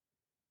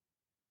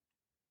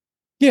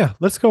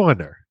 let's go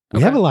under.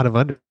 We have a lot of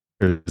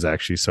unders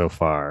actually so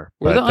far,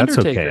 but that's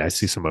okay. I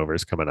see some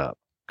overs coming up.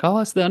 Call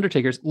us the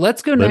Undertakers.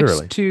 Let's go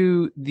next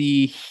to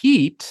the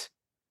Heat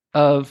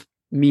of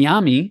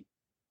Miami.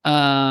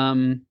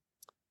 And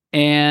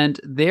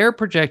their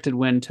projected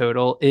win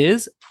total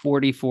is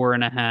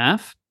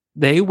 44.5.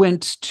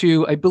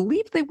 I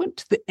believe they went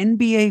to the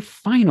NBA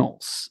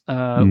Finals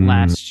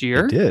last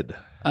year. They did.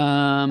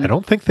 I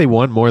don't think they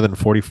won more than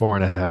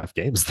 44.5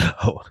 games,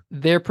 though.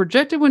 Their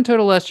projected win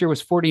total last year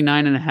was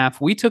 49.5.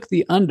 We took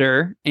the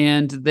under,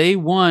 and they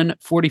won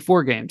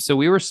 44 games. So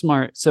we were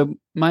smart. So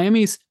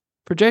Miami's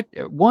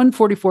won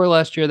 44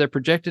 last year. They're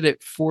projected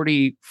at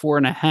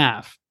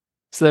 44.5.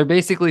 So they're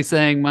basically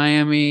saying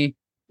Miami,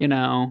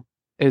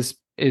 is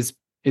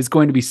is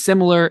going to be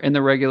similar in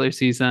the regular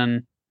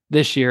season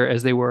this year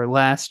as they were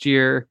last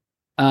year.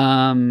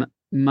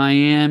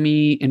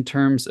 Miami, in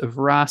terms of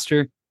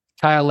roster,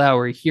 Kyle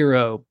Lowry,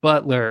 Hero,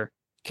 Butler,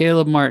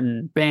 Caleb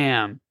Martin,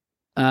 Bam.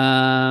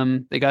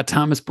 They got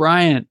Thomas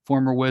Bryant,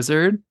 former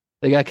Wizard.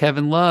 They got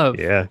Kevin Love,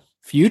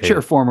 future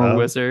Caleb former Love.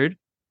 Wizard.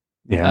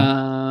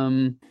 Yeah.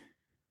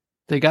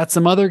 They got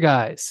some other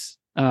guys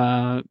here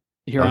on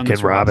this Duncan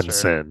roster.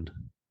 Robinson.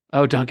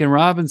 Oh, Duncan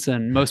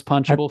Robinson, most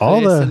punchable All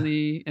face the- in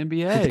the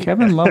NBA.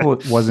 Kevin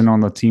Love wasn't on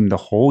the team the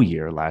whole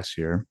year last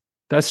year.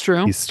 That's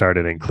true. He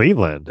started in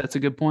Cleveland. That's a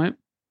good point.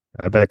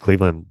 I bet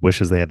Cleveland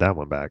wishes they had that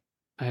one back.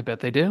 I bet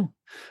they do.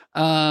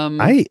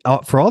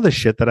 For all the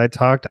shit that I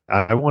talked,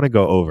 I want to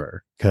go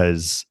over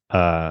because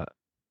I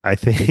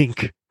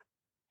think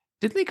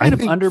didn't they kind of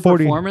think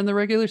underperform in the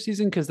regular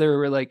season because they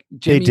were like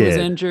Jimmy was did.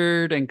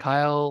 injured and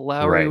Kyle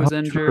Lowry Right. was True.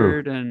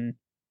 injured and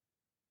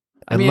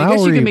I And mean, I guess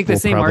you Lowry can make the will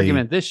same probably-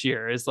 argument this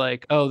year. Is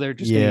like, oh, they're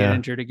just going to get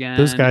injured again.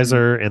 those guys and-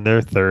 are in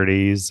their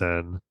 30s,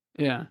 and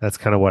yeah. that's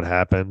kind of what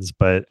happens.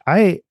 But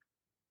I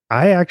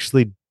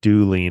actually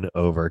do lean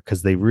over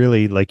because they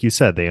really, like you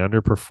said, they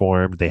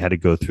underperformed. They had to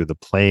go through the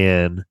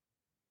plan.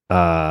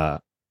 I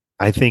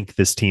think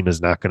this team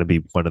is not going to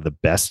be one of the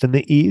best in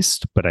the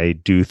East, but I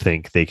do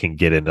think they can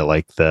get into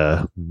like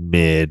the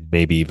mid,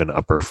 maybe even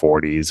upper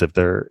 40s if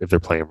they're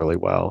playing really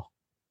well.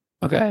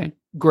 Okay,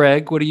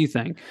 Greg, what do you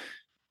think?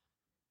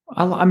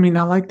 I mean,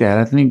 I like that.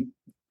 I think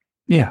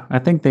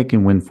they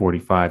can win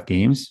 45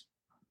 games.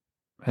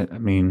 I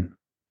mean,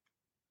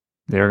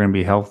 they're going to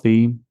be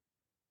healthy,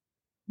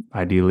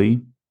 ideally.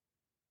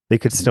 They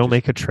could still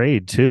make a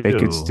trade too. They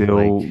could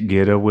still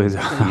get a wizard.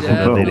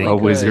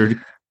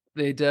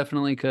 They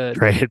definitely could.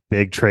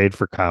 Big trade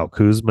for Kyle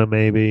Kuzma,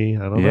 maybe.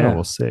 I don't know.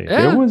 We'll see.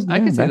 Yeah, I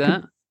can see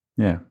that.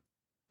 Yeah.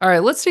 All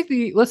right, let's take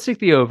the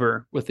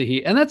over with the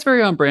Heat, and that's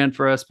very on brand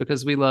for us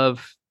because we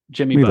love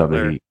Jimmy Butler. Love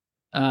the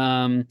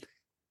Heat.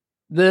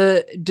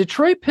 The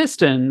Detroit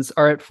Pistons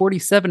are at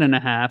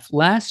 47.5.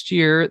 Last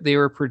year, they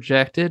were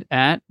projected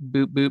at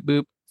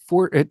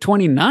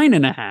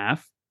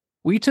 29.5.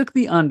 We took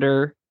the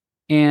under,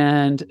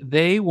 and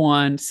they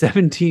won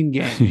 17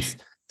 games.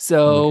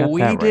 So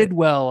we did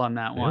well on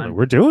that one.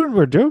 We're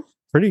doing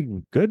pretty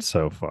good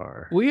so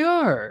far. We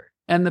are.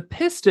 And the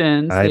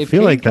Pistons, I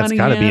feel like that's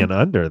got to be an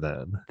under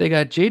then. They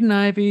got Jaden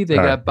Ivey. They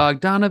got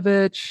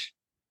Bogdanovich.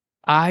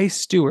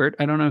 Stewart.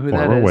 I don't know who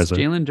Former that is. Wizard.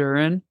 Jalen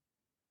Duren.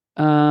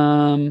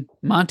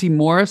 Monty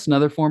Morris,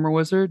 another former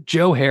Wizard.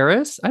 Joe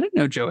Harris. I didn't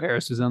know Joe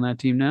Harris was on that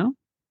team now.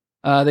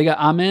 They got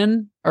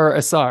Amen or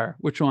Asar.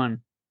 Which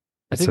one?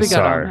 I think they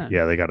got Amen.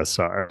 Yeah, they got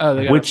Asar. Oh,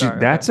 they got Asar.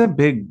 That's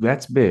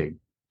big.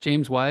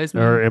 James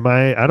Wiseman. Or am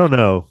I don't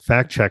know.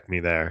 Fact check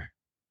me there.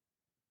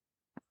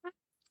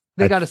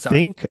 They got Asar. I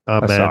think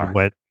Amen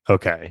went.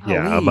 Okay.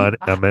 Yeah.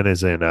 Amen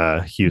is in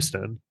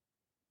Houston.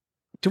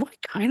 Do I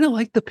kind of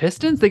like the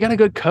Pistons? They got a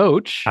good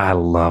coach. I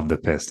love the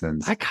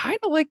Pistons. I kind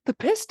of like the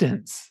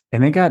Pistons.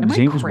 And they got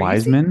James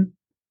Wiseman.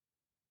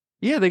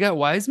 Yeah, they got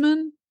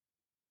Wiseman.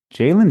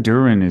 Jalen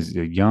Duren is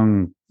a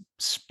young,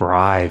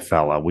 spry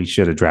fella. We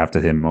should have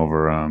drafted him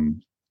over, I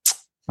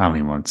don't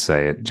even want to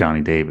say it,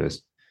 Johnny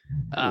Davis.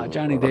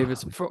 Johnny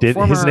Davis. Did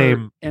his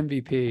name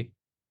MVP.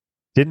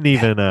 Didn't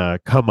even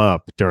come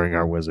up during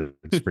our Wizards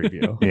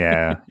preview.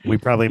 Yeah. We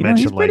probably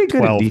mentioned like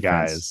 12 guys.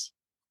 guys.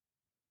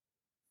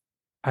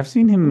 I've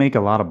seen him make a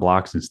lot of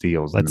blocks and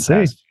steals. Let's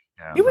see.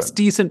 He was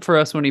decent for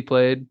us when he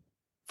played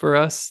for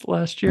us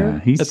last year.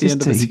 At the end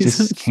of the season. He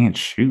just can't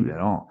shoot at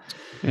all.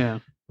 Yeah.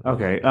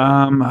 Okay.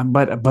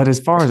 But as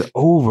far as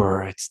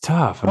over, it's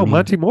tough. I mean,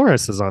 Monty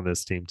Morris is on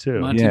this team too.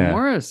 Monty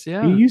Morris,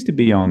 yeah. He used to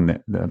be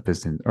on the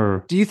Pistons.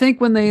 Or do you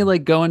think when they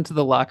like go into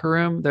the locker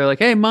room, they're like,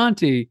 "Hey,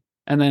 Monty,"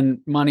 and then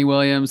Monty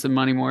Williams and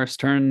Monty Morris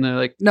turn, and they're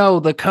like,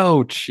 "No, the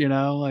coach." You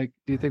know, like,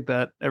 do you think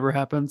that ever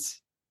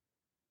happens?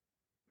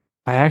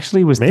 I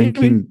actually was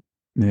thinking.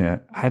 Yeah,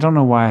 I don't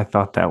know why I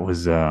thought that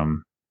was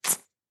one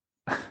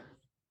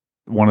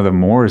of the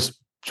Morris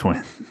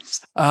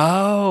twins.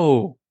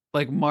 Oh.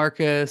 Like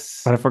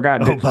Marcus. But I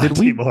forgot.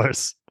 Did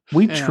Morris.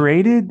 We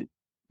traded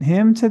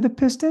him to the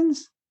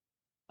Pistons?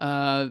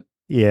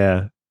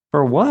 Yeah.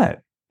 For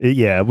what?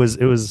 Yeah, it was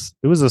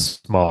a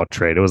small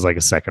trade. It was like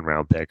a second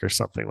round pick or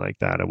something like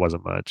that. It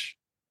wasn't much.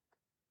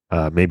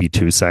 Maybe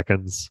 2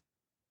 seconds.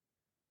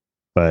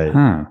 But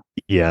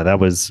yeah, that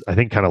was I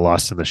think kind of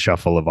lost in the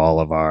shuffle of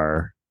all of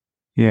our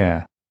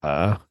bigger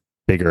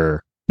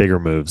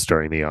moves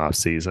during the off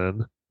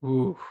season.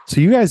 Ooh.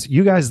 So you guys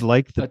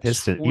like the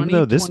Pistons, even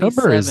though this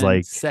number is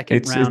like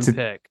second round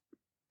pick.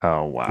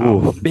 Oh wow!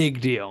 Ooh,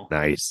 big deal.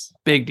 Nice,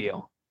 big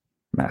deal.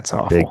 That's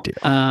awful. Big deal.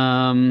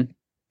 I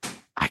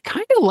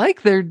kind of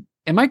like their.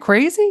 Am I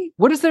crazy?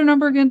 What is their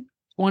number again?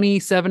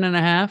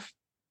 27.5.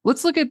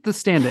 Let's look at the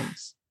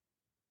standings.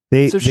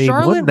 They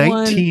Charlotte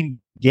won 19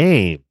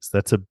 games.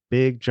 That's a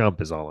big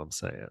jump, is all I'm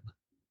saying.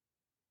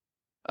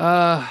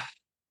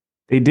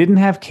 They didn't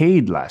have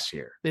Cade last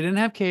year. They didn't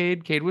have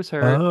Cade. Cade was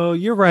hurt. Oh,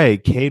 you're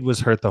right. Cade was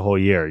hurt the whole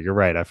year. You're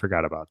right. I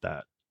forgot about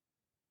that.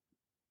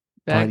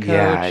 Bad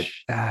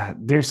coach. Yeah,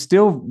 they're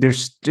still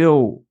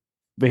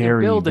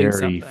very, building very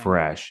something.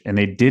 fresh. And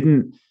they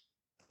didn't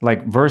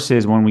like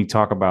versus when we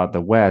talk about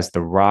the West,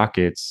 the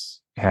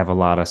Rockets have a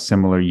lot of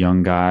similar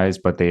young guys,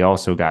 but they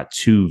also got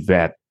 2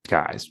 vet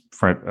guys,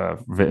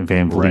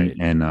 Van Vliet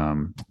and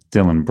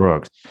Dylan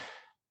Brooks.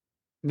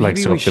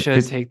 Maybe we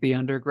should take the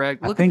under, Greg.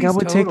 I think I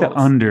would take the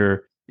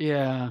under.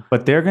 Yeah,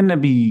 but they're gonna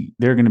be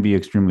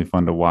extremely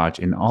fun to watch,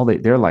 and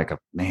they're like a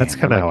man. That's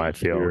kind of like how I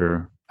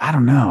feel. I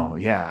don't know.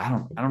 Yeah,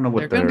 I don't know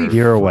what they're gonna be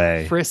year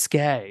away.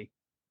 Frisky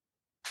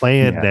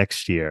playing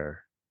next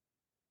year.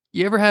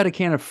 You ever had a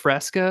can of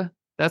Fresca?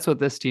 That's what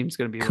this team's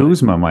going to be.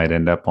 Kuzma might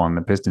end up on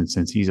the Pistons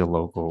since he's a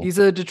local. He's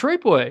a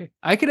Detroit boy.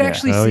 I could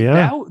actually see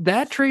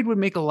that trade would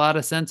make a lot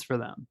of sense for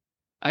them.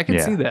 I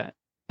could see that.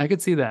 I could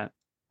see that.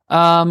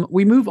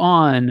 We move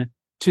on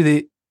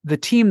to the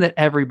team that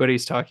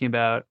everybody's talking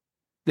about,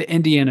 the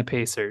Indiana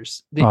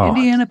Pacers. The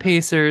Indiana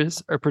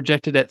Pacers are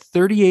projected at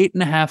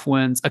 38.5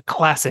 wins, a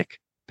classic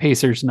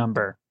Pacers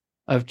number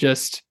of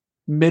just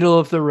middle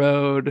of the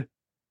road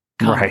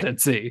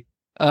competency.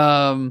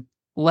 Right.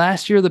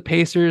 Last year, the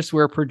Pacers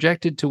were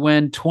projected to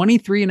win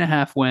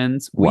 23.5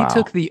 wins. Wow. We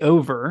took the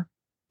over,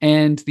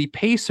 and the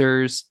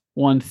Pacers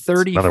won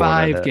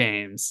 35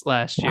 games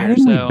last year. Why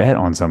didn't we bet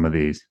on some of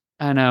these?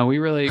 I know.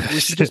 We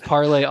should just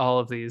parlay all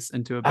of these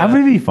into a bet. That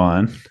would be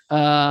fun.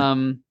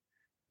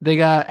 They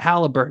got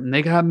Halliburton.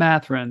 They got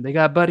Mathurin. They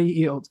got Buddy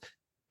Hield.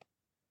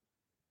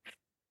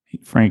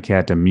 Frank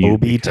had to mute.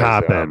 Obi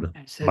Toppin.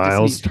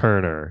 Miles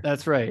Turner.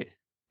 That's right.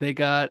 They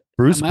got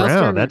Bruce Brown.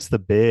 Turner. That's the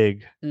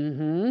big.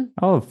 Mm-hmm.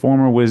 Oh,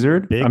 former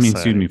Wizard.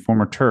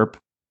 Former Terp.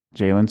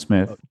 Jalen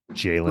Smith.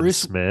 Jalen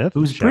Smith.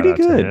 Who's pretty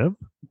good.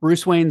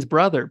 Bruce Wayne's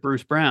brother,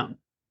 Bruce Brown.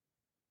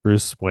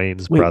 Bruce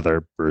Wayne's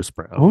brother, Bruce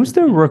Brown. Who's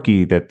the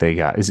rookie that they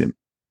got? Is it?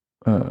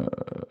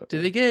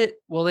 Did they get?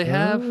 Well, they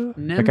have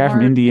the guy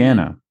from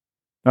Indiana.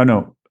 Oh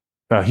no,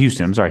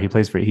 Houston. I'm sorry. He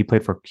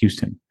played for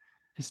Houston.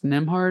 Is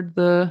Nembhard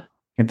the? I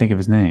can't think of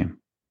his name.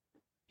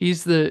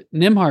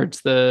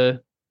 Nembhard's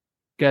the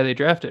guy they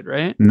drafted,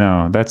 right?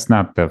 No, that's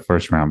not the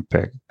first round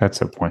pick. That's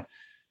the point.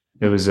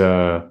 It was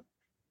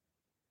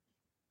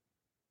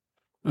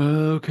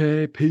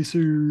okay,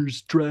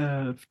 Pacers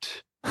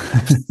draft.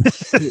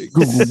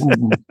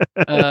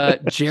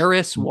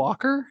 Jarris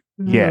Walker?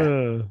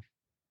 Yeah.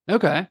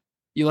 Okay.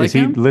 You like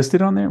him? Is he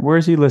listed on there? Where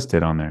is he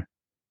listed on there?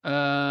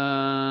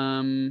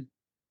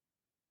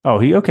 Oh,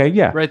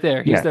 yeah. Right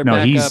there. He's their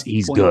backup.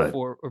 He's good.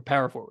 Or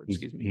power forward,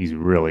 excuse me. He's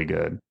really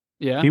good.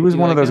 Yeah. He was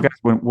one of those guys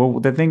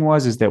the thing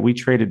is that we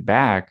traded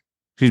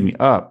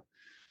up.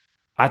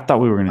 I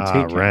thought we were going to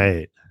take him.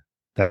 Right.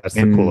 That's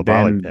the cool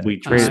about it. We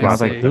traded. I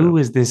was like, who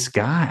is this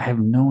guy? I have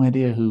no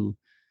idea who,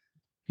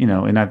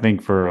 and I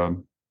think for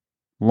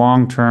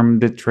long term,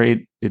 the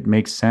trade, it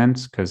makes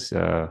sense because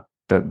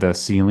the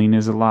ceiling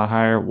is a lot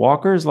higher.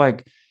 Walker's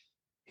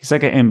he's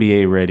like an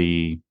NBA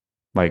ready,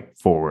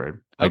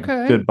 forward.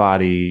 Good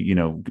body,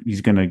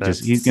 he's gonna be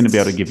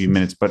able to give you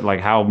minutes, but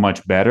how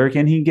much better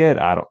can he get?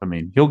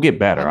 He'll get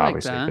better,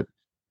 obviously.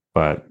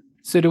 But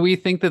so do we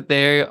think that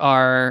they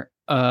are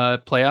a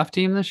playoff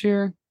team this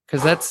year?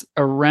 Because that's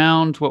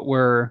around what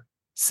we're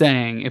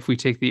saying if we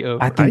take the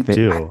over. I think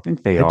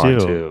they are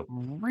too.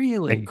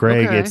 Really? And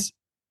Greg,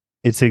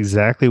 it's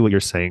exactly what you're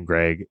saying,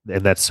 Greg,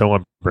 and that's so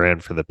on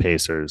brand for the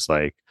Pacers.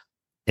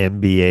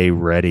 NBA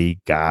ready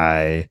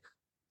guy.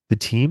 The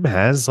team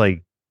has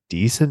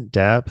decent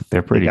depth.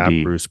 They're pretty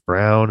deep. Bruce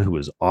Brown, who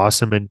was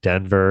awesome in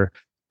Denver.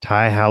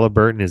 Ty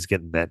Halliburton is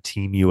getting that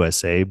Team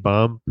USA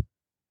bump.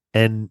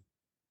 And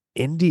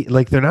Indy,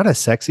 they're not a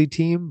sexy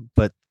team,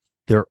 but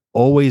they're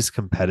always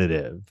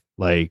competitive.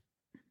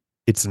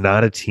 It's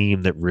not a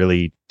team that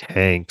really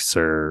tanks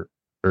or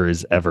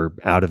is ever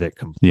out of it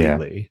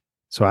completely. Yeah.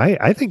 So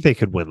I think they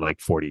could win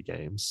 40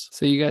 games.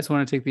 So you guys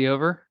want to take the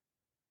over?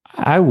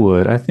 I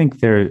would. I think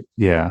they're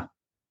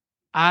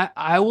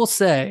I will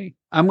say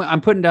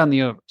I'm putting down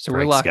the over. So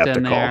we're locked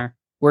in there.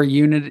 We're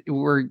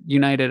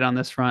united on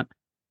this front.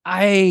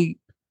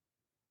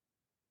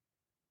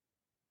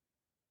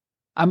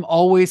 I'm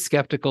always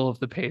skeptical of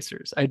the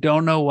Pacers. I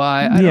don't know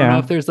why. I don't know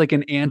if there's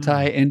an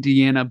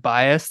anti-Indiana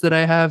bias that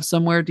I have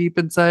somewhere deep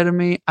inside of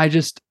me.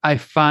 I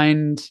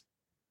find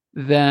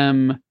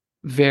them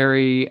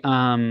very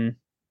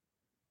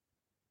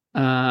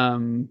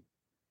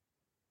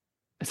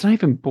it's not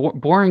even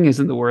boring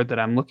isn't the word that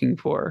I'm looking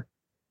for.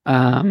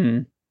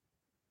 I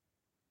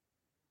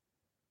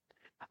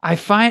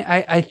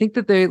think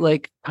that they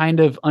kind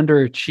of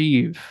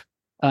underachieve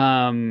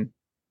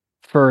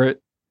for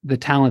the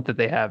talent that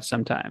they have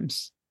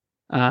sometimes.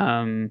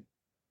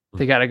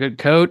 They got a good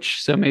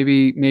coach, so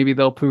maybe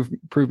they'll prove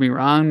me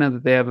wrong now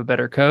that they have a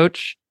better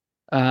coach.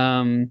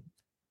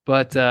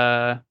 But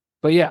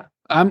yeah,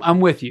 I'm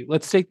with you.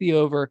 Let's take the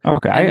over.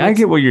 Okay, I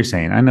get what you're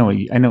saying. I know what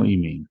you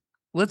mean.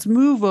 Let's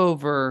move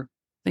over.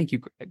 Thank you,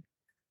 Greg.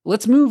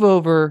 Let's move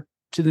over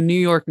to the New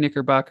York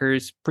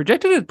Knickerbockers,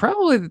 projected at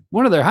probably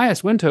one of their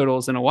highest win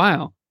totals in a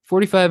while.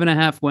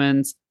 45.5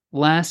 wins.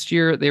 Last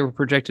year, they were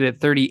projected at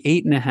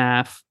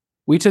 38.5.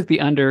 We took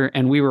the under,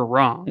 and we were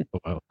wrong.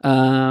 Oh,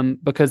 wow.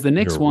 Because the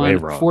Knicks won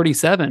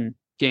 47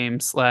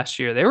 games last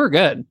year. They were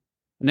good.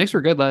 The Knicks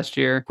were good last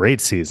year. Great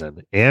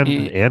season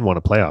and won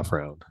a playoff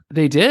round.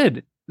 They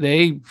did.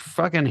 They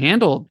fucking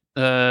handled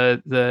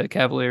the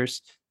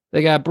Cavaliers.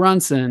 They got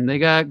Brunson. They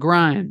got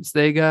Grimes.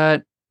 They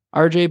got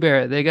RJ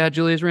Barrett. They got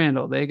Julius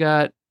Randle. They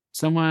got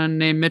someone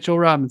named Mitchell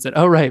Robinson.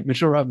 Oh, right.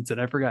 Mitchell Robinson.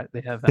 I forgot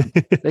they have him.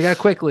 They got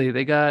Quickly.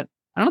 They got,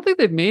 I don't think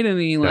they've made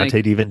any like.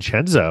 Dante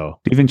DiVincenzo.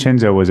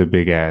 DiVincenzo was a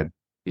big ad.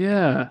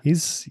 Yeah.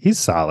 He's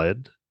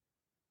solid.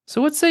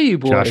 So what say you,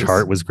 boys? Josh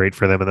Hart was great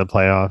for them in the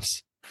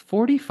playoffs.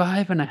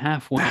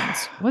 45.5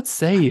 wins. What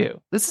say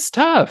you? This is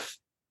tough.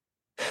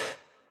 I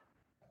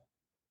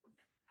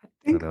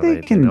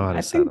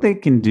think they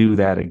can do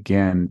that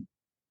again.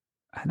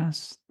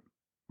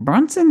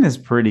 Brunson is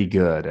pretty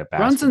good at basketball.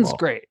 Brunson's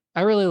great.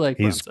 I really like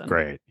Brunson. He's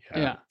great.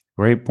 Yeah.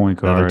 Great point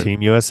guard. Another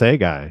Team USA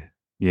guy.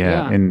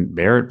 Yeah. And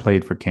Barrett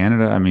played for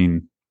Canada. I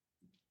mean,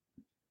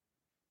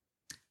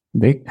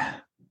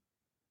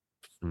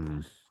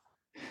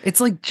 it's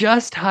like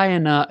just high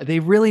enough. They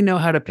really know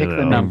how to pick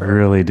the number. They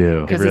really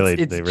do. Because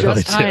it's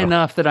just high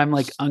enough that I'm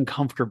like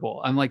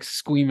uncomfortable. I'm like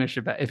squeamish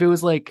about it. If it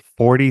was like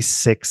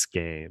 46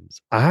 games,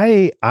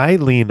 I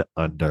lean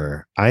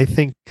under. I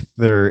think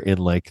they're in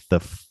like the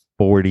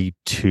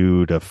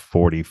 42 to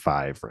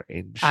 45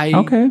 range.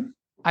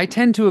 I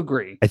tend to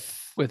agree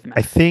with Matt.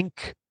 I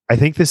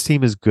think this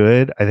team is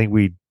good. I think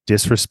we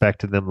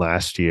disrespected them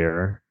last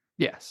year.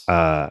 Yes.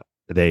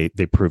 They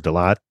proved a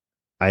lot.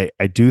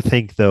 I do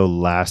think though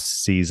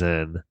last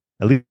season,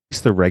 at least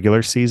the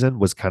regular season,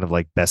 was kind of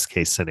like best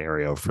case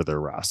scenario for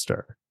their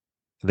roster.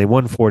 They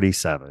won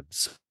 47.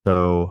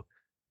 So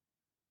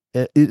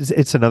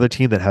it's another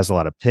team that has a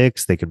lot of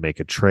picks. They can make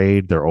a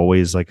trade. They're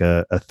always like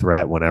a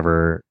threat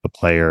whenever a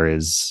player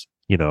is,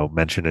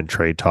 mentioned in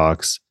trade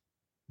talks.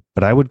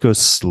 But I would go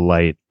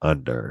slight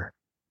under.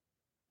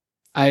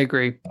 I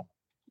agree.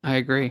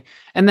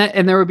 And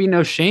there would be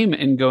no shame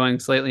in going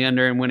slightly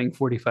under and winning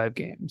 45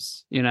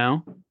 games,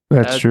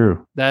 That's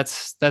true.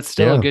 That's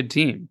still a good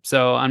team.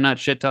 So I'm not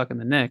shit talking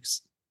the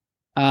Knicks.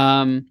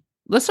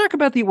 Let's talk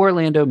about the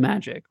Orlando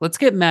Magic. Let's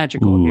get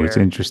magical here. It's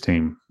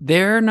interesting.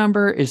 Their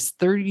number is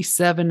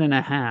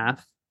 37.5.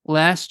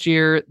 Last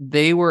year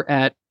they were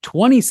at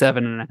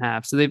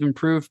 27.5. So they've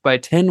improved by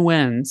 10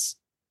 wins,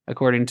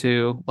 according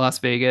to Las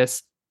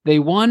Vegas. They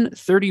won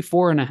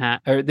 34.5,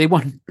 or they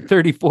won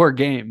 34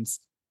 games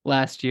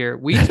last year.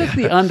 We took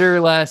the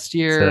under last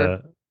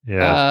year.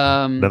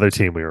 Another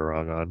team we were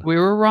wrong on. We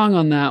were wrong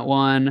on that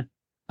one.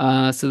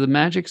 So the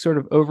Magic sort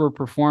of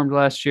overperformed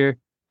last year.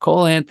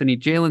 Cole Anthony,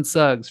 Jalen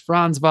Suggs,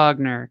 Franz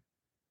Wagner,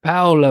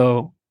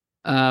 Paolo,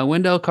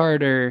 Wendell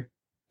Carter.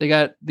 They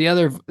got the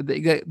other. They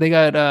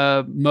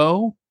got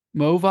Mo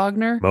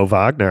Wagner. Mo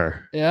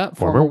Wagner. Yeah,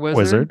 former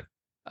Wizard.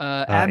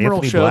 Admiral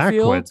Anthony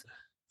Schofield,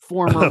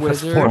 former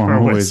Wizard.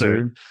 Former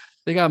Wizard.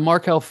 They got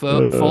Markelle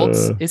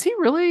Fultz. Is he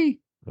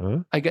really?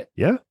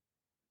 Yeah.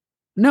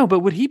 No, but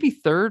would he be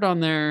third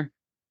on their?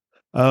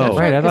 Oh,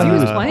 right. I thought he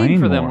was playing playing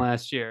for more. them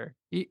last year.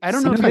 I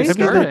don't know if he's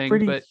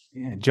starting, but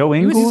Joe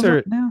Ingles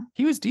now.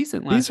 He was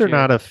decent last year. These are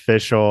not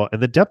official,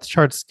 and the depth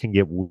charts can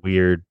get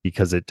weird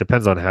because it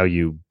depends on how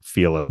you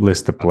feel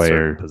list the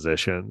player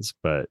positions.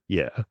 But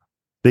yeah,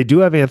 they do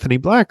have Anthony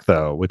Black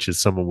though, which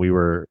is someone we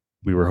were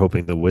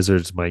hoping the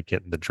Wizards might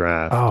get in the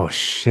draft. Oh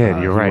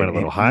shit, you're right. Went a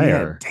little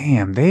higher. Yeah,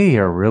 damn, they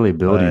are really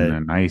building a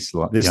nice.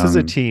 This is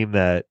a team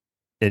that,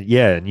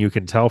 and you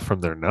can tell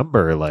from their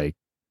number, like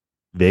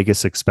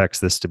Vegas expects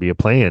this to be a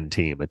play-in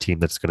team, a team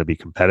that's going to be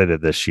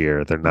competitive this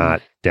year. They're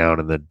not down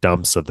in the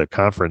dumps of the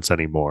conference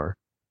anymore.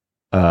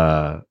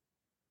 30.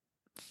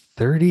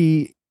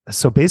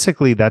 So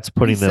basically, that's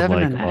putting them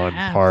like on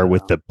par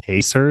with the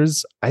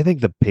Pacers. I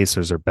think the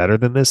Pacers are better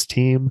than this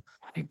team.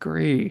 I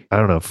agree. I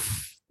don't know.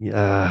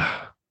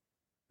 Yeah.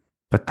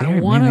 But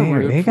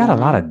they got a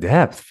lot of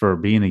depth for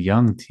being a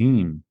young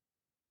team.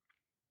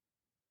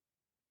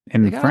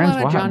 And they got a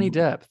lot of Johnny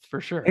depth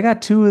for sure. They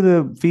got two of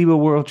the FIBA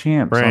world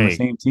champs on the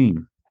same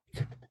team.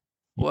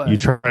 What? You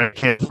trying to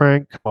kid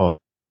Frank? Oh.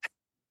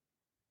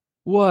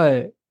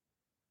 What?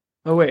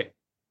 Oh wait.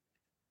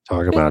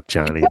 Talk about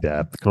Johnny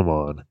Depp. Come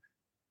on.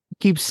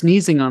 Keep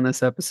sneezing on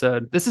this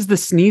episode. This is the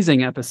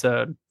sneezing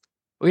episode.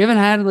 We haven't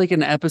had like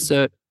an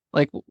episode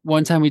like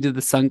one time we did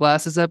the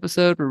sunglasses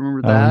episode.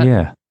 Remember that? Oh,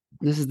 yeah.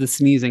 This is the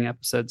sneezing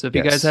episode. So if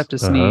you guys have to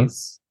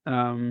sneeze,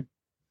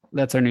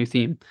 that's our new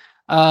theme.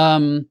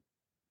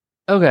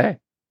 Okay.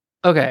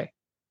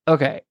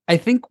 I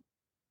think,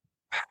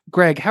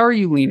 Greg, how are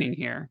you leaning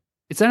here?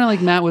 It sounded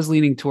like Matt was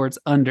leaning towards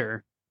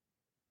under,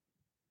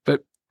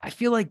 but I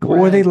feel like what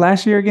were they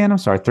last year again? I'm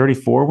sorry,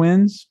 34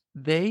 wins.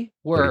 They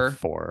were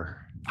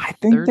 34. I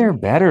think 30? They're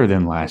better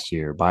than last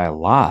year by a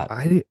lot.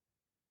 I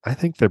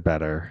think they're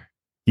better.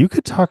 You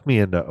could talk me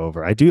into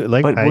over. I do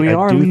like. But I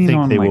do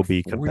think they will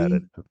be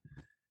competitive.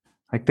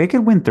 Like they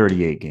could win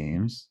 38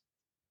 games,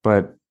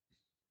 but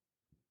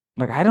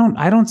like I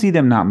don't see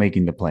them not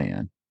making the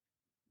play-in.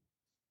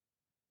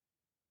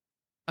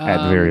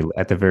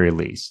 At the very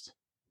least,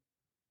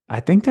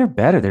 I think they're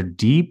better. They're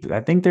deep. I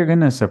think they're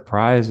going to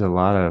surprise a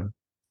lot of.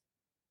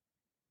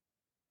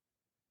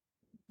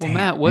 Well,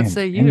 Matt, what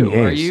say you?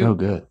 NBA is so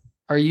good.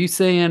 Are you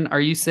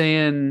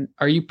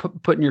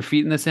putting your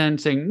feet in the sand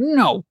saying,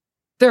 no,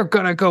 they're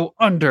going to go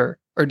under?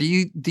 Or do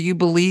you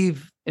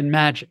believe in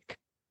magic?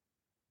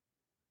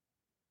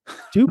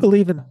 Do you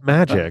believe in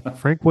magic?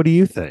 Frank, what do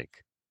you think?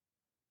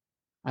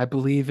 I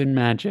believe in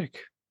magic.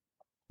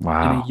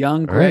 Wow. In a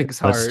young All Greg's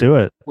right, heart. let's do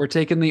it. We're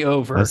taking the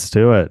over. Let's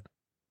do it.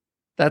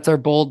 That's our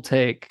bold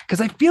take.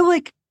 Because I feel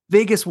like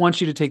Vegas wants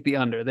you to take the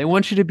under. They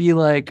want you to be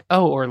like,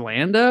 oh,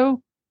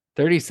 Orlando?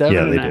 37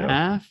 and a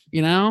half,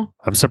 you know?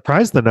 I'm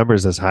surprised the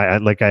number's as high.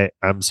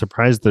 I'm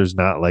surprised there's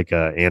not like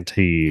a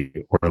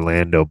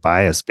anti-Orlando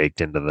bias baked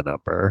into the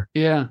number.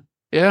 Yeah.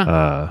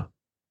 Yeah.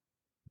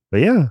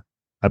 But yeah,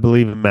 I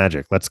believe in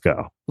magic. Let's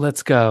go.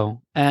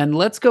 And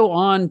let's go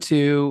on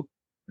to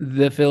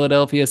the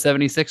Philadelphia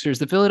 76ers.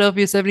 The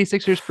Philadelphia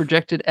 76ers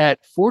projected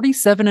at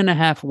 47 and a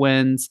half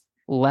wins.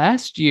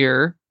 Last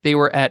year, they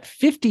were at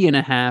 50 and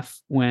a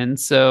half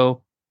wins.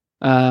 So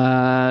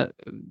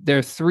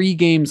they're 3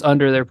 games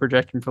under their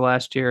projection for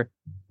last year.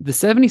 The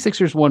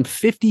 76ers won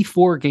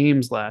 54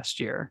 games last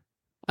year.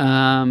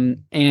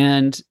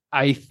 And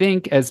I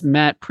think, as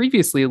Matt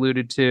previously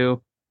alluded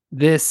to,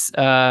 this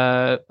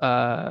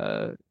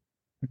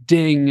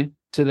ding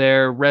to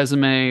their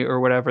resume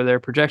or whatever, their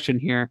projection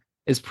here,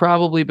 is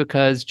probably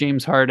because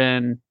James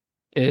Harden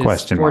is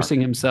forcing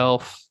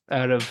himself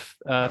out of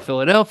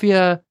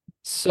Philadelphia.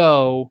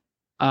 So, ...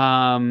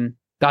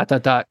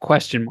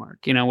 question mark.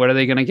 You know, what are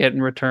they going to get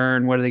in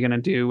return? What are they going to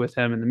do with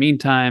him in the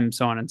meantime?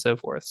 So on and so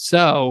forth.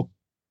 So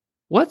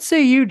what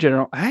say you,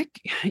 General?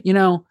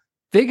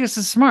 Vegas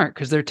is smart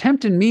because they're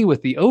tempting me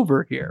with the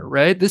over here,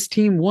 right? This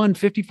team won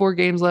 54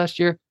 games last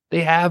year.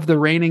 They have the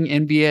reigning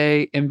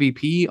NBA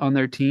MVP on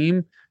their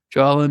team.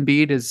 Joel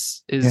Embiid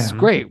is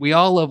great. We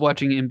all love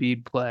watching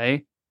Embiid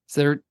play.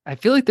 So I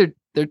feel like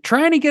they're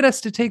trying to get us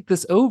to take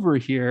this over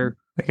here.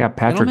 They got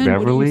Patrick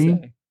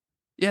Beverly.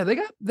 Yeah, they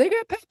got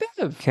Pat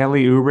Bev.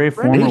 Kelly Oubre,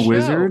 former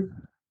Wizard.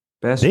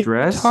 Best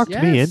dress. They talked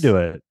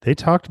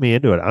me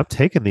into it. I'm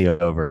taking the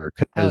over.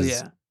 Hell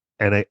yeah.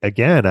 And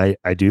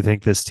I do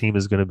think this team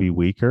is going to be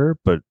weaker,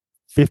 but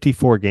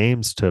 54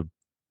 games to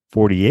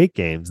 48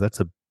 games, that's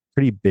a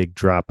pretty big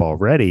drop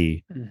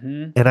already.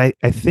 Mm-hmm. And I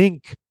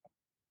think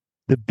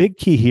the big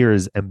key here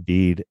is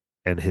Embiid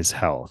and his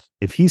health.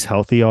 If he's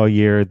healthy all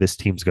year, this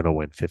team's going to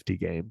win 50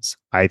 games,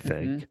 I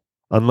think. Mm-hmm.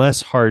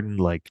 Unless Harden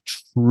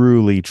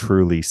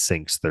truly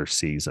sinks their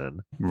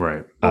season.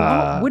 Right.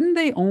 Wouldn't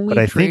they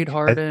only trade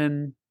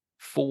Harden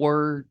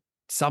for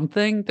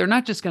something? They're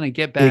not just going to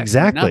get back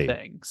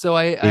nothing. So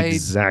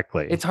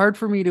exactly. It's hard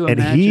for me to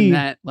imagine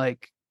that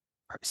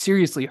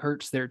seriously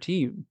hurts their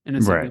team in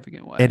a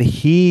significant way. And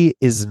he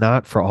is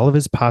not, for all of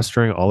his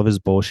posturing, all of his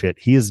bullshit,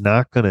 he is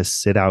not going to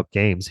sit out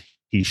games.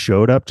 He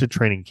showed up to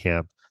training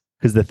camp.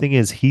 Because the thing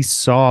is, he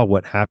saw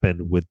what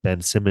happened with Ben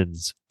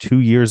Simmons 2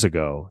 years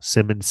ago.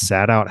 Simmons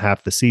sat out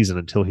half the season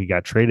until he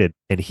got traded,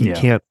 and he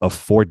can't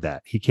afford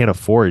that. He can't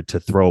afford to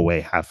throw away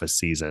half a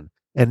season.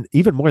 And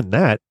even more than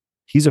that,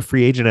 he's a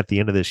free agent at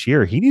the end of this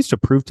year. He needs to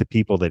prove to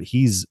people that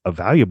he's a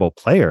valuable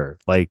player.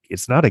 Like,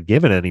 it's not a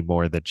given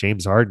anymore that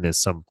James Harden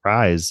is some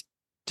prize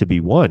to be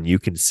won. You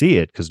can see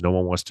it because no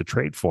one wants to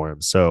trade for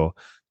him. So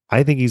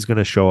I think he's going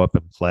to show up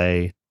and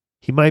play.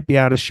 He might be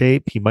out of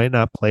shape. He might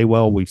not play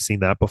well. We've seen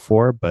that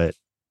before, but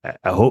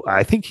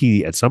I think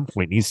he at some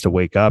point needs to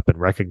wake up and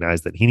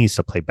recognize that he needs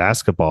to play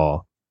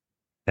basketball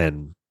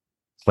and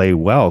play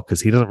well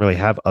because he doesn't really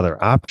have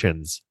other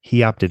options.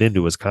 He opted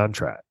into his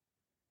contract.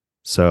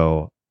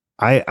 So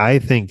I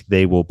think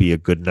they will be a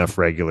good enough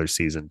regular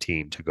season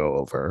team to go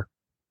over.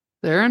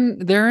 They're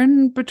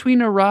in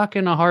between a rock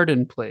and a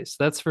hardened place.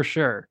 That's for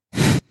sure.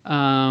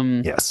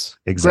 Yes,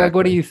 exactly. Greg,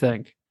 what do you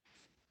think?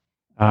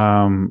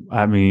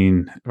 I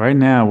mean, right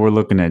now we're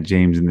looking at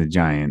James and the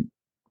Giant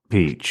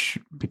peach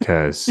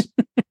because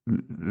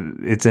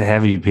it's a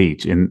heavy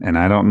peach, and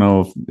I don't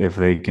know if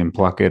they can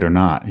pluck it or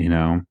not. You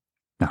know,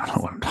 I don't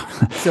know what I'm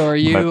talking. So are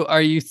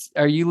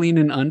you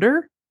leaning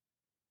under?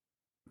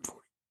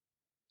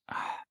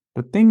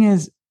 The thing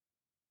is,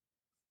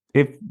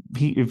 if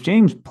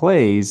James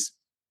plays,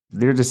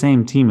 they're the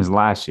same team as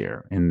last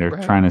year, and they're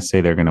trying to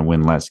say they're going to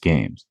win less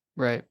games.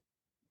 Right.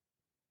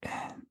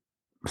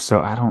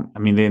 So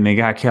they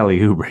got Kelly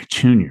Oubre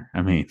Jr.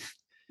 I mean,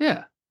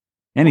 yeah,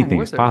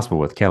 anything is possible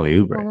with Kelly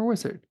Oubre. Former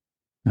Wizard.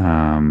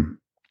 Damn,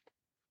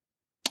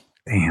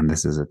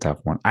 this is a tough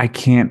one. I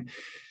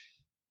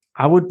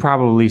would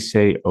probably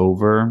say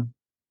over,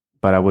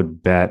 but I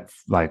would bet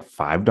like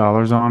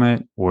 $5 on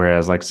it.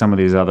 Whereas like some of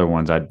these other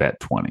ones, I'd bet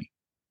 20.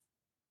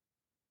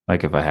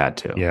 Like if I had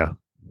to. Yeah.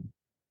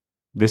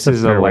 This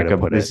is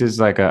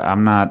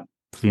I'm not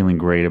feeling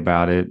great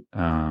about it.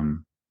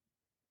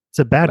 It's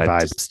a bad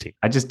vibes team.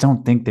 I just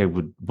don't think they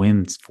would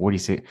win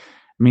 46. I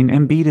mean,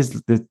 Embiid is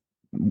the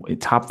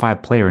top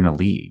 5 player in the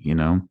league, you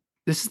know?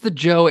 This is the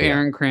Joe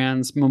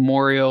Aaronkranz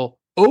Memorial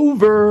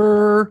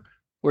over.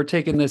 We're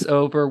taking this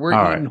over. We're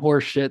eating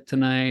horse shit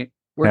tonight.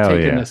 We're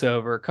taking this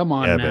over. Come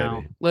on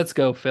now. Baby. Let's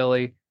go,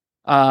 Philly.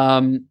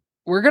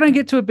 We're going to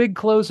get to a big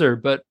closer,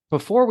 but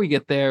before we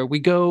get there, we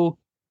go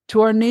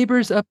to our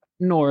neighbors up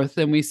north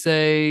and we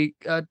say,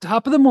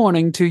 top of the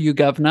morning to you,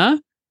 governor,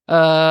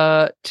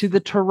 to the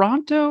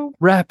Toronto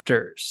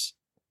Raptors.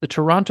 The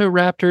Toronto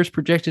Raptors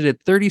projected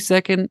at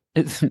 36th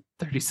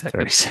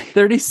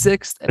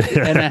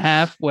and a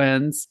half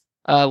wins.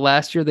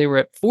 Last year they were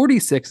at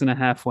 46 and a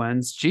half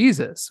wins.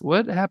 Jesus,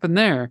 what happened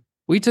there?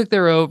 We took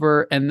their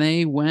over and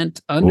they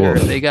went under.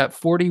 Oof. They got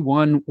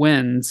 41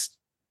 wins.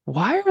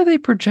 Why are they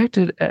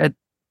projected at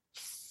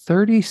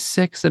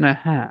 36 and a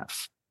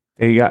half?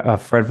 They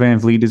got Fred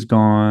VanVleet is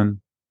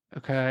gone.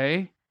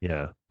 Okay.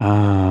 Yeah.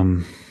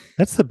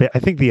 That's the bit. I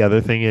think the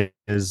other thing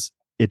is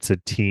it's a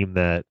team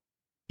that,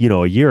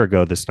 a year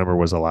ago this number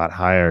was a lot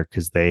higher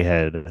because they'd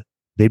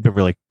been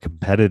really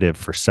competitive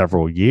for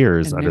several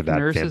years under that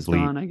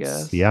VanVleet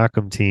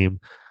Siakam team.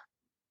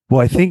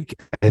 Well, I think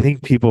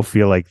people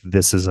feel like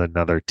this is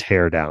another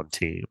teardown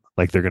team.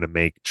 Like they're going to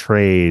make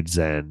trades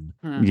and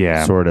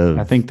sort of.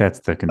 I think that's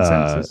the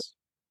consensus.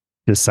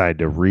 Decide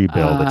to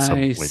rebuild at some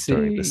point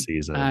during the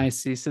season. I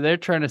see. So they're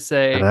trying to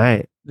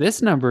say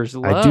this number's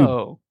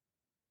low.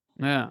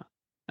 Yeah,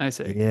 I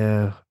see.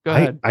 Yeah, go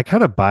ahead. I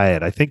kind of buy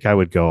it. I think I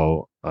would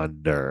go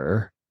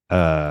under.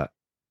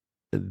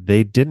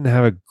 They didn't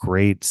have a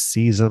great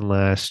season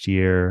last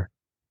year.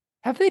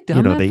 Have they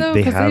done that though?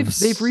 Because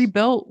they've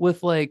rebuilt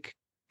with like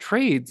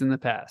trades in the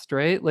past,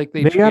 right? Like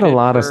they got a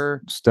lot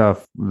of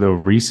stuff though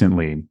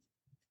recently,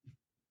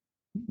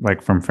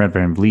 like from Fred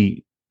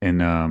VanVleet and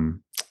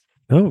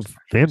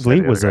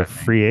VanVleet was a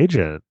free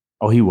agent.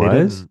 Oh, he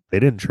was? They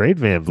didn't trade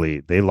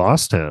VanVleet. They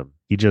lost him.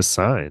 He just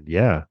signed.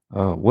 Yeah.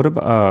 What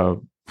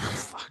about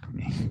fuck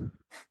me.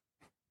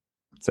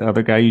 What's the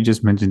other guy you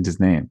just mentioned his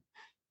name?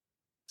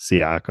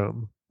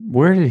 Siakam.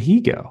 Where did he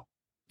go?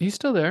 He's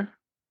still there.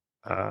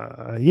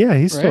 Yeah,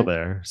 he's still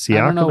there. Siakam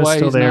I don't know why is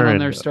still he's there not on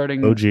their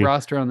starting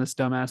roster on this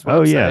dumbass website.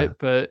 Oh yeah,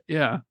 but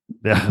yeah.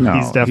 No,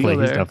 he's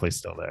definitely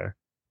still there.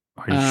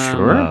 Are you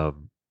sure?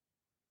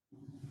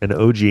 And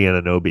OG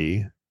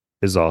Anunoby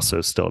is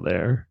also still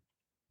there.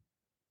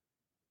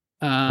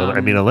 Well,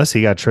 I mean, unless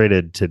he got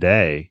traded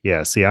today.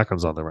 Yeah,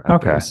 Siakam's on the Raptors.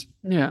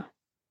 Okay. Yeah.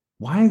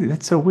 Why?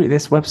 That's so weird.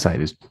 This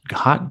website is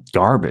hot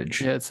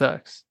garbage. Yeah, it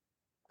sucks.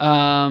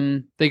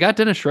 They got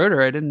Dennis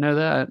Schroeder. I didn't know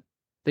that.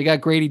 They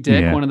got Grady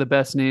Dick, one of the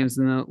best names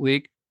in the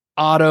league.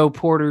 Otto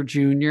Porter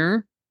Jr.,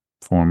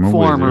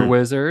 former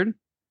Wizard.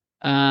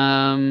 They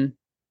got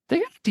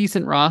a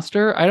decent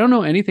roster. I don't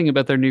know anything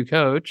about their new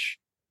coach.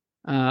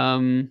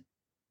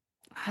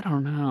 I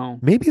don't know.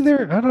 Maybe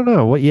I don't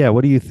know.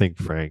 What do you think,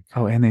 Frank?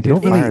 Oh, and they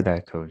didn't fire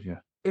that coach. Yeah.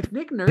 If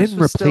Nick Nurse didn't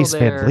was replace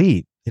still there,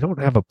 VanVleet, they don't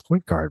have a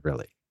point guard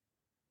really.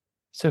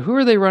 So who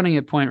are they running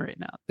at point right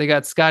now? They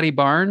got Scotty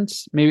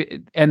Barnes,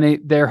 maybe, and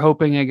they're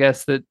hoping, I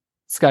guess, that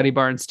Scotty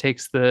Barnes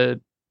takes the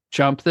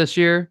jump this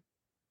year.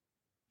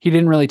 He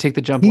didn't really take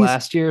the jump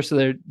last year,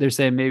 so they're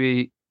saying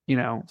maybe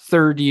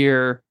third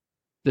year,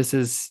 this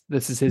is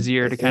his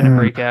year to kind of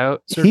break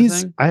out. Sort of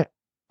thing.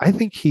 I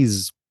think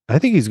he's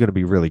going to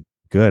be really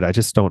good. I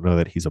just don't know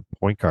that he's a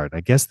point guard.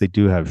 I guess they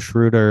do have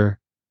Schroeder,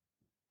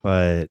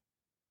 but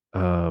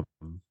yeah,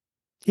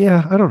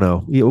 I don't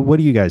know. What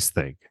do you guys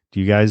think? Do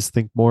you guys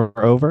think more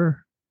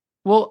over?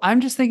 Well, I'm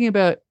just thinking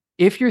about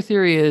if your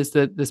theory is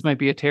that this might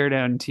be a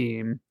teardown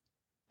team.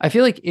 I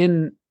feel like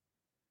in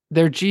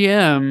their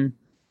GM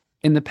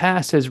in the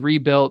past has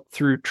rebuilt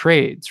through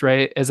trades,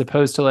 right? As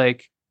opposed to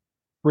like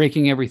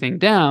breaking everything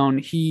down.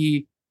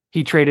 He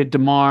traded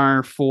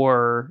DeMar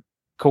for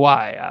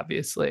Kawhi,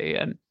 obviously,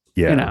 and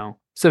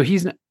so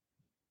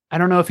I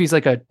don't know if he's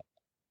like a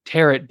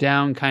tear it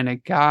down kind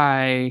of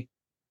guy.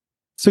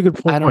 It's a good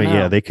point. I don't know.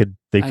 Yeah, they could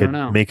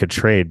make a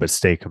trade but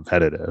stay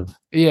competitive.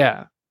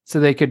 Yeah. So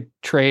they could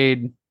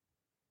trade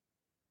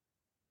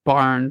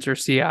Barnes or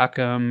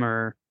Siakam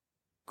or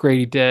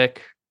Grady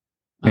Dick.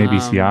 Maybe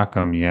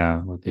Siakam,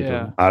 yeah.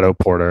 Otto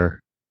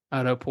Porter.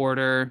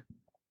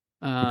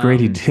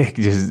 Grady Dick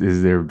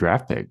is their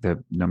draft pick,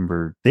 the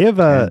number. They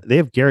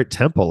have Garrett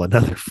Temple,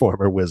 another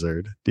former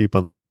Wizard, deep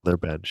on their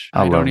bench.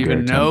 I don't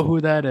even know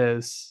who that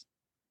is.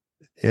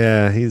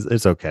 Yeah,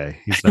 it's okay.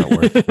 He's not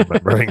worth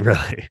remembering,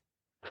 really.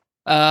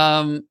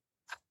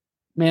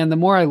 Man, the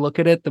more I look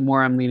at it, the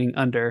more I'm leaning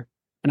under,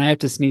 and I have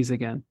to sneeze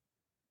again.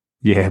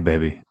 Yeah,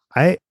 baby.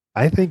 I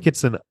think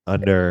it's an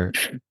under.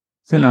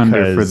 It's an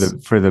under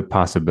for the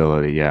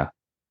possibility. Yeah.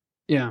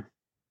 Yeah.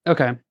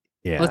 Okay.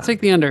 Yeah. Let's take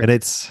the under,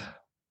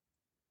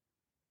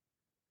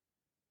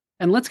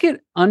 and let's get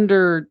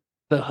under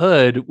the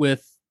hood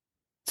with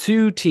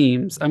two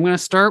teams. I'm going to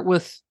start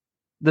with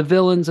the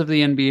villains of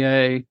the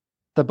NBA,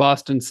 the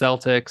Boston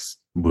Celtics.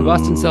 Woo. The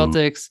Boston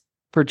Celtics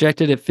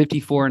projected at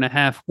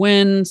 54.5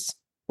 wins.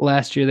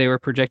 Last year, they were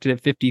projected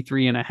at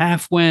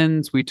 53.5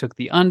 wins. We took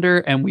the under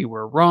and we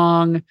were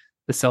wrong.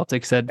 The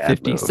Celtics had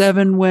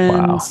 57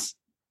 wins.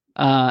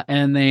 Wow.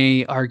 And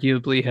they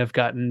arguably have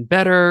gotten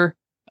better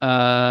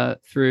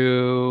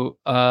through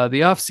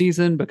the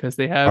offseason because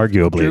they have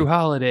Drew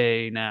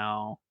Holiday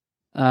now.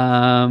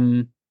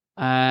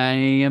 I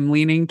am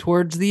leaning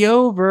towards the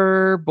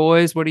over.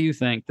 Boys, what do you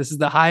think? This is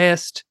the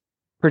highest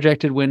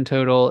projected win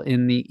total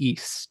in the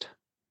East.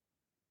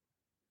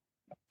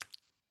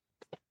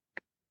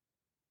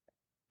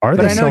 Are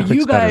But the I know Celtics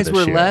you better guys this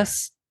were year?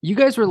 less. You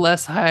guys were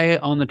less high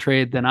on the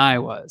trade than I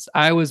was.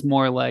 I was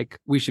more like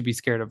we should be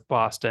scared of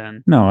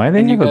Boston. No, I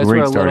think And they you have a guys were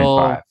great a starting little.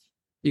 five.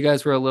 You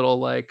guys were a little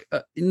like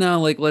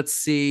no, like let's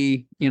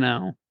see.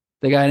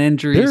 They got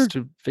injuries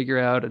to figure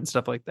out and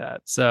stuff like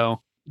that.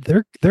 So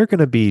they're going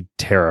to be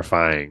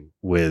terrifying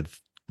with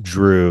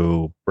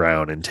Drew,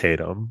 Brown, and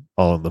Tatum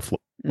all on the floor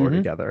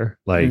together.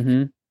 Like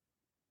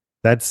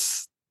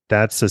that's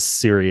a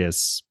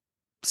serious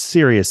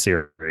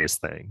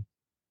thing.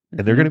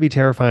 And they're going to be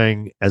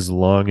terrifying as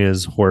long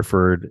as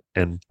Horford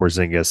and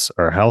Porzingis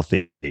are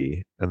healthy.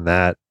 And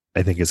that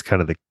I think is kind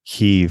of the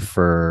key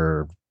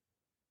for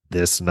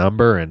this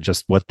number and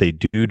just what they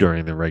do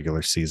during the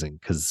regular season.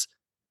 Because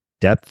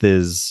depth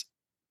is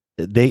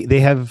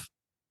they have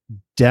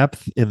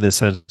depth in the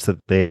sense that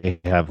they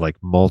have like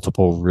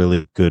multiple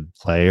really good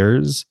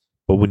players.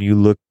 But when you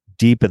look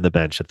deep in the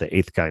bench at the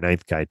 8th guy,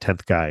 9th guy,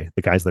 10th guy,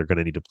 the guys that are going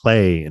to need to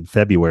play in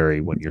February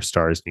when your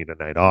stars need a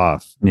night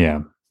off.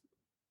 Yeah.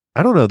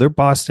 I don't know. They're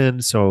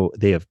Boston, so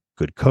they have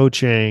good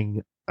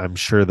coaching. I'm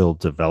sure they'll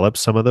develop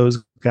some of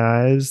those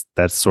guys.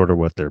 That's sort of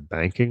what they're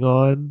banking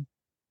on.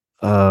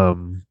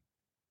 And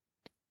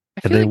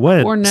they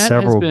went Fournette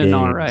several has been games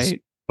all right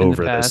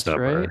over in the past, this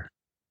number. Right?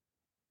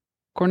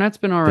 Cornette's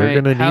been all They're right.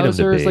 gonna need him to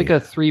Hauser's be. like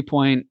a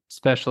 3-point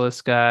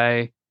specialist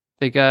guy.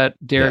 They got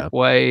Derek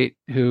White,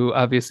 who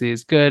obviously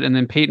is good, and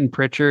then Peyton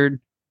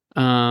Pritchard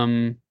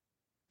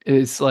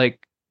is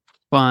like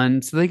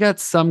fun. So they got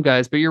some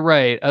guys, but you're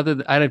right.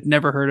 I've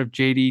never heard of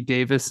JD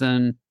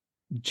Davison,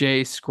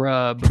 J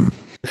Scrub.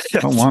 I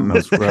don't want no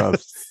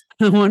scrubs.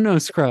 I want no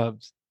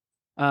scrubs.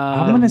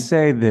 I'm going to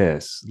say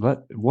this.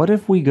 What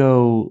if we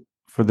go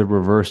for the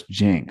reverse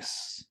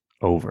jinx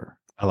over?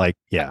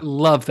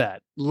 Love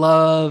that.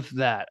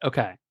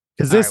 Okay.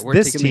 Because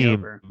this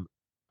team,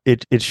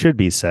 it should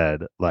be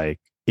said, like,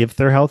 if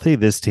they're healthy,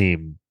 this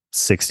team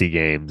 60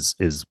 games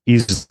is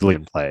easily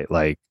in play.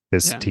 Like,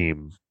 this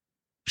team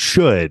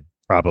should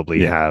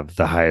probably have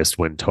the highest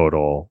win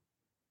total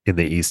in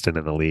the East and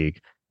in the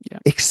league. Yeah.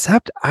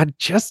 Except I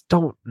just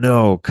don't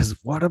know, because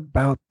what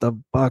about the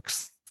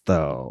Bucks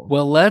though?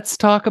 Well, let's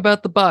talk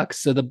about the Bucks.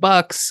 So the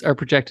Bucks are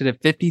projected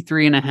at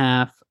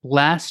 53.5.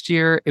 Last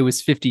year it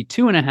was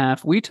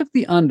 52.5. We took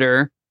the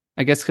under,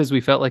 I guess because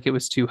we felt like it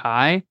was too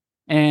high,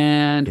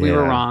 and we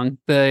were wrong.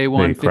 They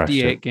won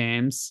 58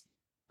 games.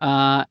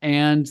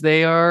 And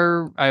they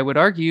are, I would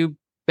argue,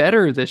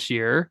 better this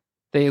year.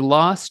 They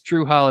lost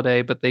Drew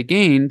Holiday, but they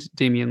gained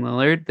Damian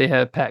Lillard. They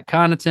have Pat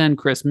Connaughton,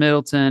 Chris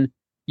Middleton,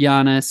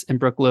 Giannis, and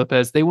Brook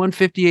Lopez. They won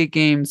 58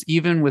 games,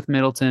 even with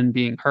Middleton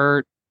being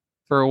hurt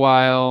for a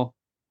while.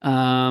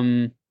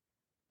 I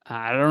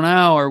don't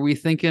know. Are we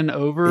thinking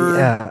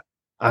over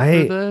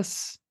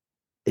this?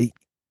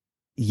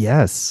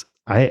 Yes.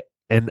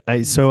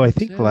 So I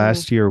think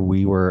last year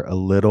we were a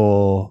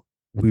little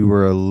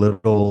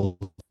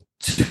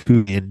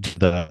too into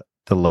the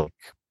look.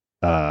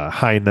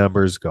 High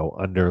numbers go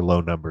under,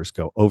 low numbers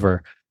go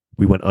over.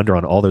 We went under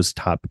on all those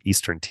top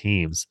Eastern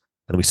teams.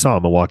 And we saw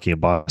Milwaukee and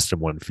Boston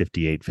won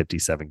 58,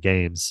 57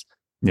 games.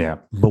 Yeah.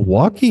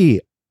 Milwaukee,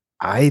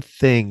 I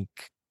think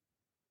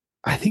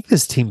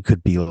this team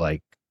could be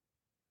like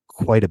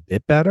quite a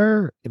bit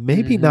better.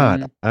 Maybe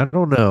not. I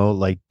don't know.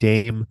 Like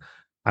Dame,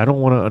 I don't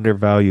want to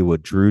undervalue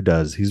what Drew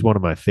does. He's one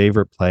of my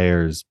favorite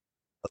players.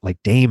 But like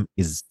Dame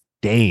is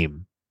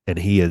Dame, and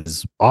he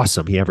is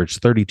awesome. He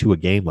averaged 32 a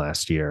game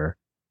last year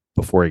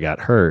before he got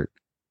hurt.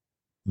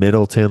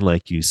 Middleton,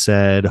 like you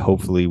said,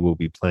 hopefully will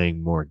be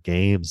playing more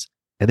games.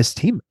 And this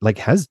team like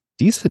has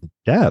decent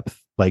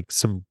depth. Like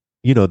some,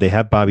 they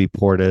have Bobby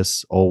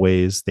Portis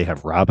always. They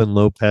have Robin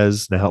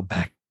Lopez now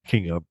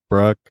backing up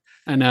Brook.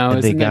 I know. And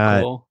isn't they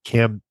got cool?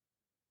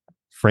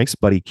 Frank's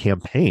buddy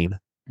Campaign.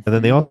 And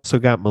then they also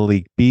got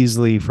Malik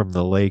Beasley from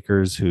the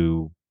Lakers,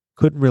 who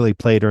couldn't really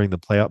play during the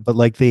playoff. But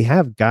like they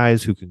have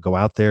guys who can go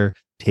out there,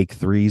 take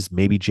threes.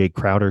 Maybe Jay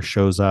Crowder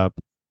shows up.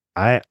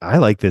 I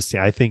like this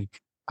team.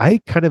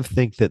 I kind of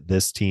think that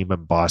this team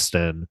in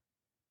Boston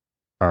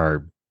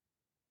are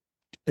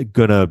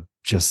gonna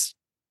just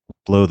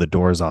blow the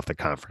doors off the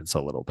conference a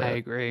little bit. I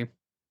agree.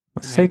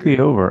 Let's take the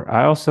over.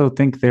 I also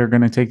think they're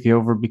going to take the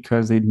over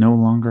because they no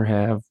longer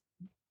have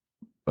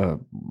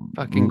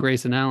fucking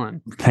Grayson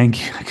Allen.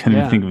 Thank you. I couldn't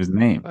even think of his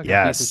name.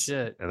 Yes,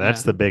 and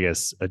that's the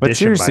biggest addition. But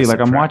seriously,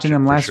 like I'm watching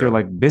them last year,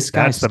 like this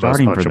guy's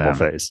starting for them.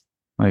 Phase.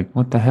 Like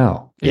what the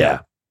hell? Yeah.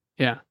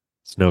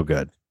 It's no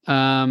good.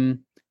 Well,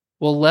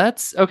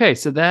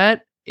 so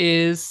that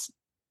is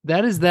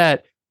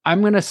that.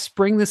 I'm going to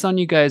spring this on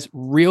you guys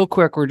real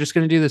quick. We're just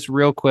going to do this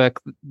real quick.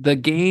 The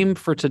game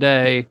for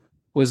today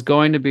was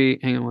going to be,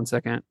 hang on one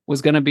second,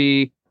 was going to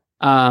be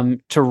to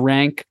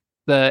rank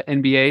the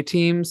NBA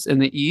teams in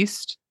the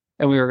East.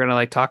 And we were going to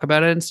like talk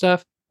about it and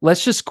stuff.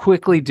 Let's just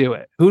quickly do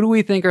it. Who do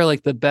we think are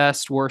like the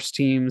best, worst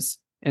teams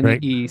in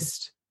the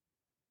East?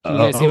 Can you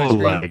guys see my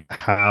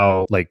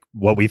screen? Like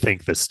what we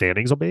think the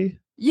standings will be?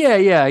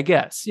 Yeah, I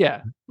guess.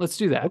 Yeah. Let's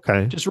do that.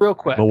 Okay. Just real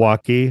quick.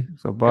 Milwaukee.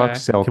 So Bucks,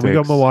 Celtics. Can we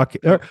go Milwaukee?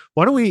 Or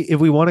why don't we,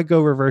 if we want to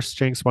go reverse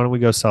jinx, why don't we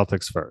go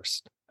Celtics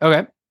first?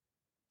 Okay.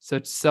 So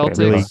it's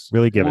Celtics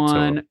really give it to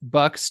 1, them.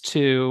 Bucks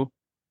 2,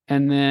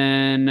 and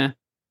then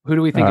who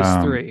do we think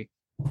is 3?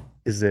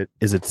 Is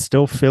it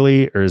still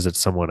Philly or is it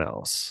someone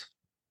else?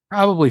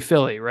 Probably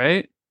Philly,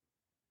 right?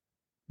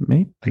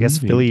 Maybe. I guess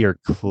Philly or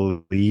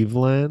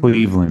Cleveland.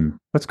 Cleveland.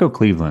 Let's go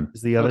Cleveland.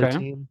 Is the other Okay.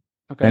 team.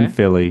 Okay. Then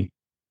Philly.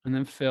 And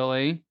then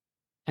Philly.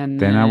 And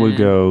then I would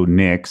go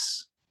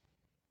Knicks.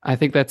 I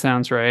think that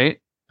sounds right.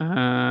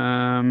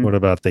 What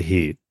about the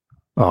Heat?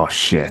 Oh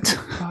shit.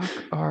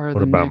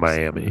 What about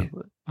Miami?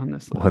 On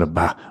this list?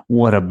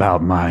 What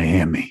about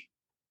Miami?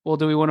 Well,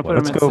 do we want to put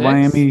them Let's at go 6?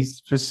 Miami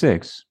for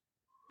 6.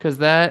 Because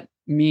that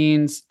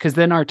means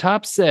then our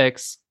top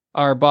 6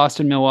 are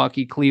Boston,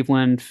 Milwaukee,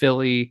 Cleveland,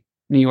 Philly,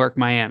 New York,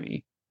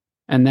 Miami,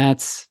 and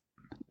that's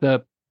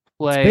the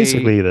play. It's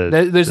basically those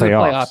are the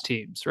playoffs. playoff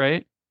teams,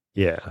 right?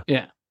 Yeah.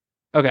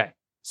 Okay.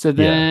 So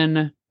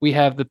then we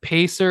have the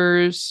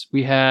Pacers,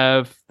 we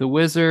have the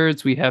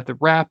Wizards, we have the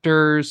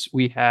Raptors,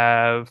 we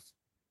have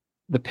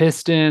the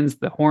Pistons,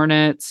 the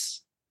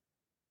Hornets,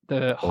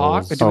 the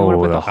Hawks. Do we want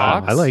to put the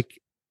Hawks?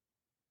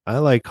 I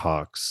like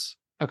Hawks.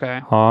 Okay.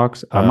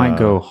 Hawks. I might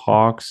go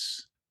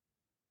Hawks.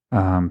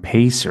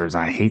 Pacers.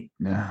 I hate.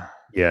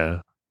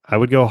 Yeah. I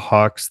would go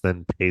Hawks,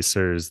 then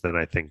Pacers, then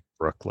I think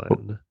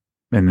Brooklyn.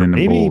 And then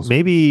the Bulls.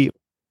 maybe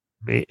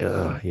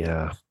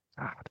yeah.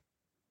 God.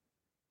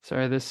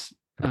 Sorry, this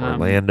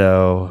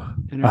Orlando.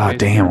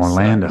 Damn,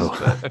 Orlando.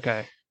 Sucks,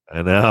 okay.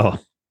 I know.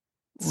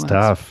 It's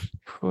tough.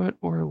 Put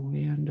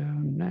Orlando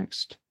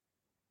next.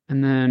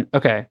 And then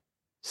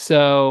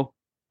so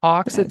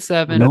Hawks at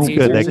 7. That's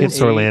good. Pacers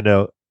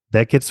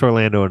That gets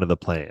Orlando into the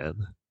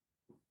plan.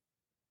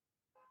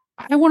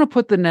 I want to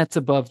put the Nets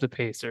above the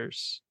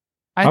Pacers.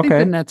 I think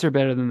the Nets are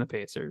better than the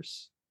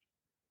Pacers.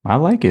 I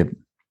like it.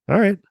 All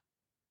right.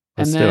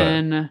 Let's do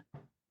it.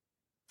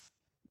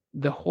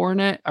 The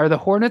Hornets going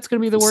to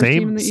be the worst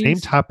team in the East? Same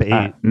top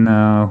 8.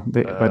 No,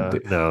 the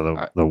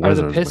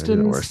Wizards Pistons might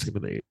be the worst team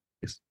in the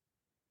East.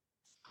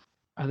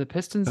 Are the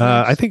Pistons?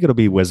 I think it'll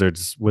be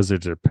Wizards.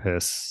 Wizards are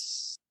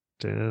pissed.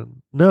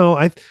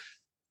 No,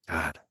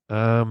 God.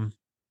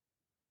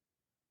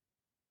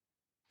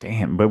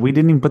 Damn, but we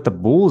didn't even put the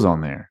Bulls on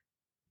there.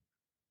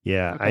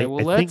 Yeah, I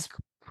think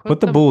put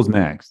the Bulls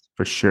next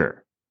for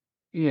sure.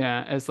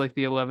 Yeah, as like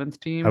the 11th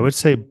team. I would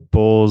say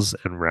Bulls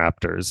and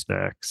Raptors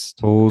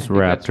next. Bulls,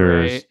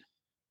 Raptors. Right.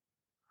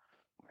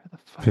 Where the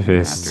fuck are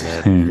Pistons.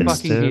 Raptors? I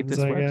fucking hate this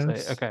I website.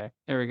 guess. Okay,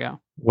 there we go.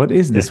 What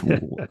is this?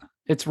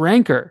 It's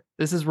Ranker.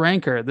 This is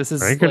Ranker. This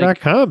is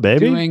Ranker.com,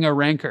 baby. Doing a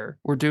Ranker.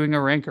 We're doing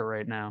a Ranker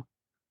right now.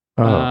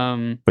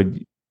 But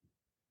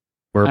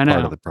we're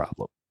part of the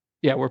problem.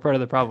 Yeah, we're part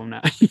of the problem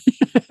now.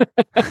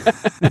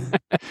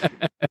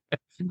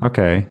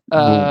 Okay.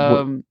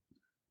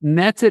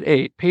 Nets at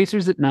 8,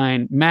 Pacers at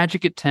 9,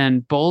 Magic at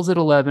 10, Bulls at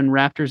 11,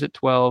 Raptors at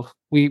 12.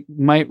 We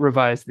might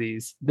revise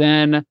these.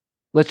 Then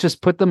let's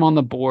just put them on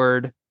the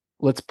board.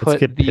 Let's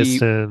get the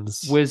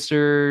Pistons,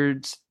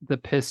 Wizards, the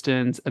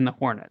Pistons, and the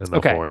Hornets.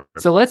 And the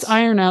Hornets. So let's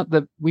iron out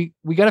we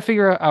got to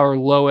figure out our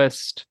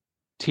lowest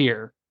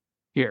tier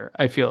here.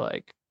 I feel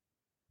like.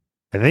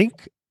 I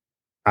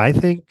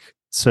think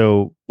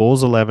so.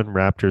 Bulls 11,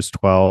 Raptors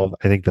 12.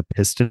 I think the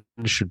Pistons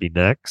should be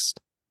next.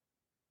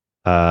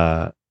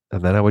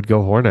 And then I would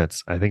go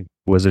Hornets. I think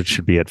Wizards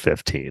should be at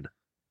 15.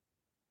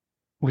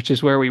 Which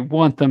is where we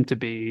want them to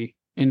be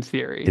in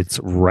theory. It's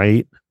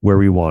right where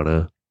we want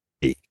to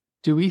be.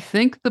 Do we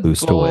think the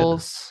Lose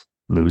Bulls...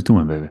 Lose to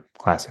win, baby.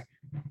 Classic.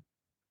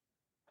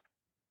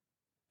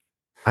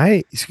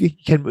 Can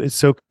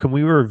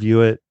we review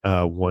it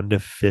 1 to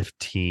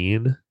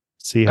 15?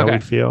 See how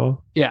we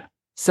feel? Yeah.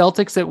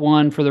 Celtics at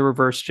 1 for the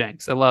reverse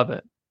jinx. I love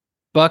it.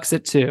 Bucks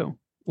at 2.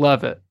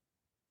 Love it.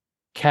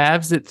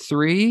 Cavs at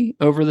 3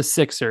 over the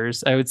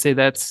Sixers. I would say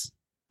that's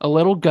a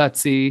little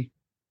gutsy,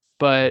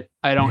 but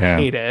I don't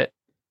hate it.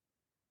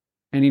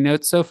 Any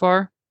notes so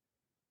far?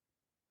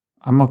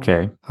 I'm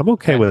okay. I'm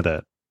okay with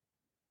it.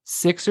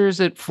 Sixers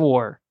at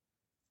 4.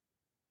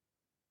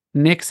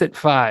 Knicks at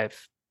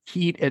 5.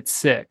 Heat at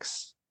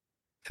 6.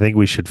 I think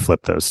we should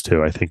flip those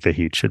two. I think the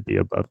Heat should be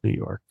above New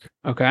York.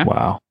 Okay.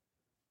 Wow.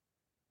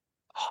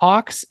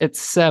 Hawks at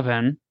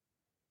 7.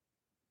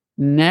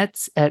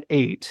 Nets at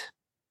 8.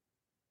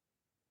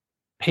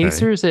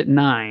 Pacers at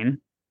 9.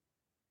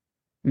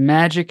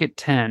 Magic at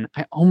 10.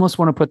 I almost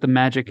want to put the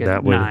Magic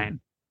at 9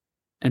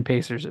 and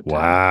Pacers at 10.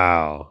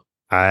 Wow.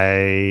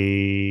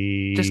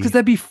 Just because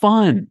that'd be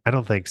fun. I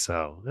don't think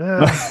so.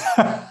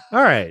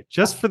 All right.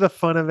 Just for the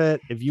fun of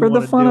it. If you for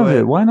the fun of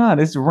it, why not?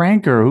 It's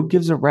Ranker. Who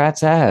gives a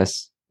rat's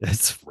ass?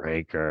 It's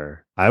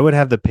Ranker. I would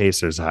have the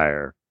Pacers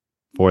higher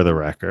for the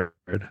record.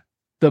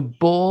 The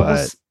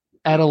Bulls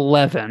at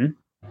 11.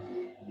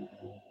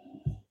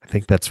 I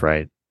think that's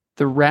right.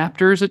 The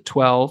Raptors at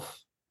 12.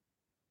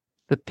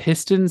 The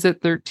Pistons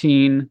at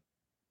 13.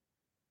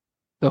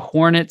 The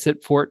Hornets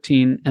at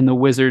 14. And the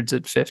Wizards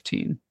at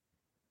 15.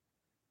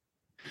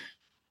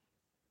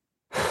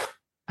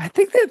 I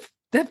think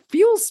that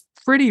feels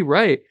pretty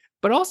right.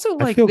 But also,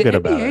 like, the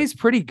NBA is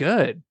pretty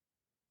good.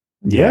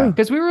 Yeah.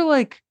 Because we were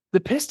like, the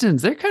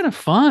Pistons, they're kind of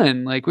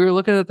fun. Like we were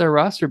looking at their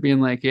roster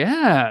being like,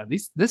 yeah,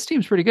 this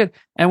team's pretty good.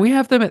 And we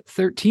have them at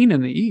 13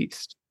 in the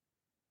East.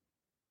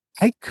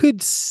 I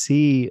could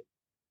see,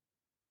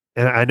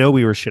 and I know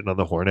we were shitting on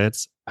the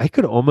Hornets. I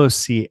could almost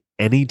see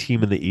any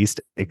team in the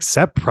East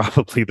except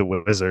probably the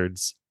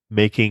Wizards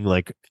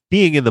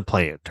being in the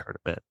play-in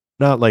tournament.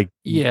 Not like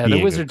the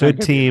being Wizards a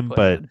good team,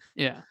 but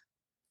yeah.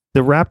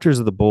 The Raptors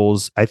or the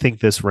Bulls, I think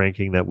this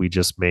ranking that we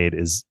just made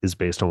is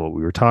based on what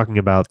we were talking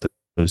about,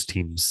 those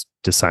teams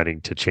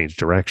deciding to change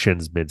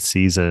directions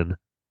mid-season,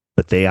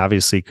 but they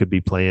obviously could be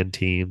playing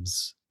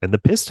teams. And the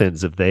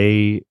Pistons, if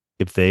they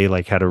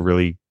like had a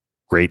really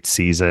great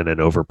season and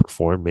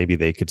overperformed, maybe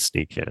they could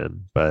sneak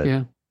in. But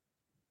yeah.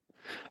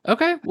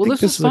 Okay. Well,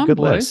 this was fun,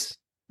 boys.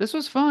 This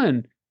was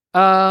fun.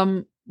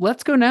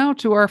 Let's go now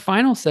to our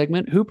final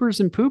segment, Hoopers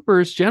and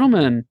Poopers.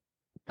 Gentlemen,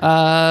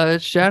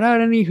 shout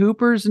out any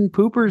Hoopers and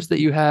Poopers that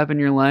you have in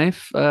your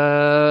life,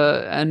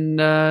 and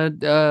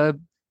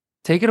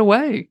take it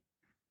away.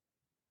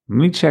 Let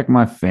me check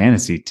my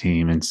fantasy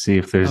team and see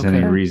if there's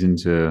any reason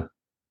to.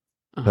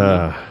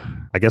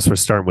 I guess we're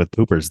starting with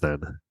Poopers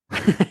then.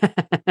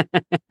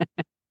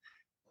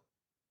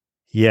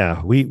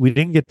 Yeah, we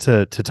didn't get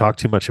to talk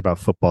too much about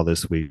football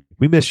this week.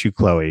 We miss you,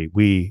 Chloe.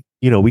 We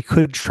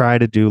could try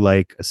to do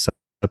like a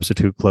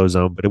substitute close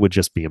zone, but it would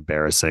just be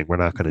embarrassing. We're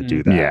not going to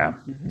do that. Yeah.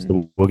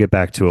 So we'll get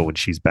back to it when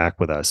she's back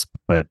with us.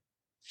 But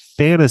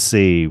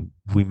fantasy,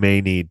 we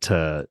may need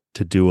to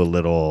do a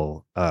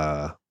little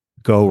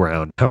go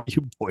round. How are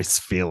you boys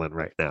feeling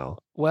right now?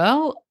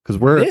 Well,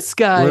 because this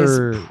guy's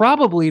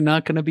probably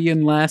not going to be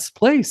in last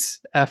place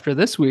after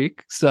this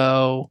week.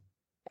 So,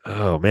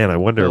 oh man, I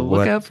wonder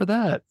look out for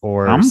that.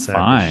 Or I'm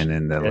fine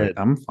in the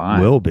I'm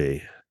fine. Will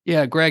be.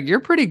 Yeah, Greg,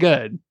 you're pretty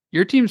good.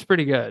 Your team's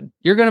pretty good.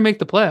 You're going to make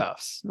the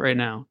playoffs right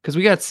now because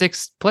we got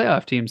 6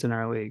 playoff teams in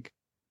our league.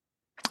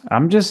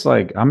 I'm just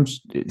like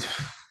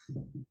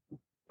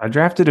I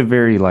drafted a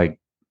very like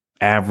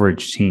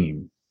average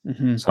team,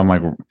 so I'm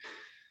like,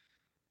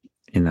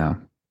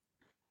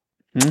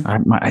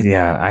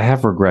 I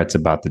have regrets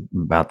about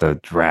the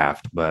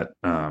draft, but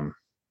oh,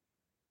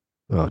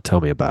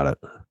 tell me about it.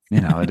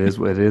 It is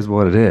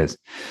what it is.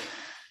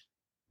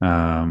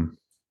 I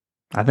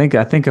think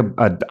a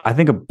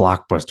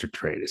blockbuster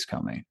trade is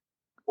coming.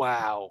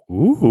 Wow.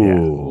 Ooh.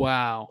 Yeah.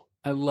 Wow.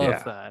 I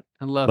love that.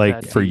 I love that.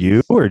 Like for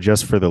you or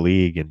just for the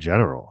league in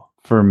general?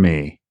 For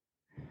me.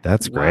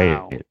 That's great.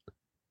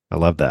 I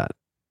love that.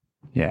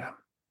 Yeah.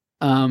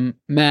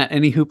 Matt,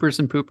 any Hoopers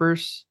and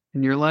Poopers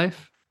in your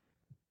life?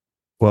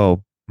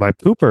 Well, my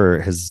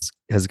pooper has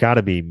got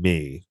to be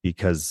me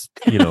because,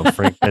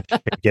 Frank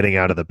mentioned getting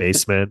out of the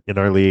basement in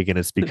our league. And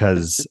it's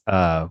because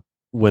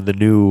when the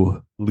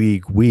new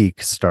league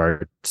week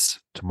starts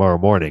tomorrow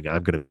morning,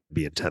 I'm going to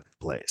be in 10th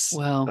place.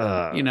 Well,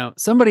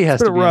 somebody has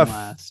to be in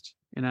last,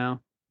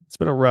 It's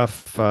been a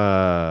rough,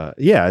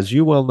 as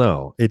you well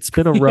know, it's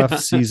been a rough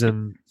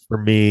season for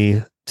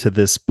me to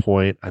this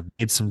point. I've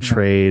made some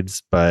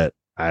trades, but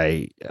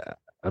I'm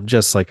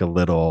just like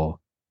I'm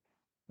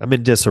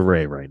in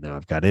disarray right now.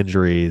 I've got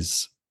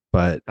injuries,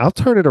 but I'll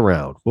turn it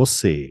around. We'll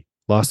see.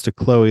 Lost to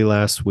Chloe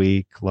last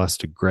week, lost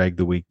to Greg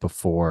the week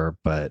before,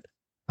 but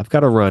I've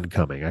got a run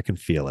coming. I can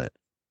feel it.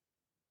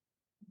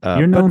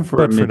 You're known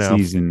for a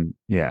mid-season.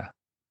 Yeah.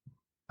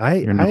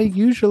 I've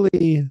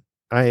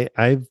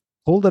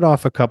pulled it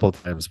off a couple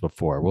of times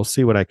before. We'll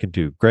see what I can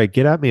do. Greg,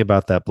 get at me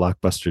about that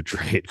blockbuster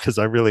trade because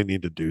I really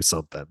need to do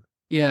something.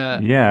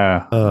 Yeah.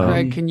 Yeah.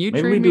 Greg, can you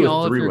trade me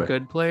all of your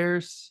good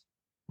players?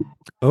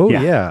 Oh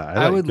yeah.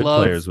 I would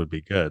love players would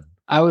be good.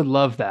 I would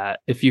love that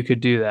if you could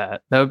do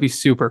that. That would be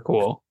super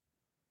cool.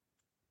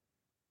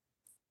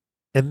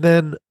 And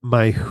then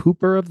my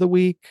Hooper of the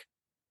week,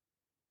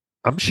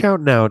 I'm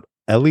shouting out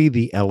Ellie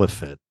the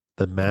Elephant,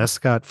 the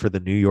mascot for the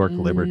New York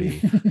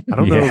Liberty. I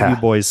don't know if you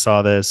boys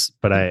saw this,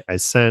 but I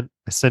sent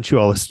you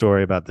all a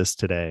story about this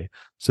today.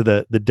 So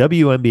the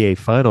WNBA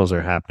finals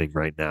are happening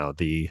right now.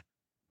 The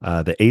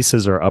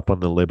Aces are up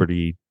on the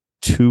Liberty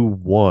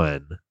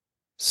 2-1.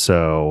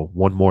 So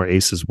one more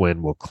Aces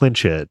win will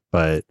clinch it.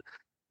 But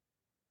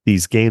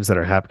these games that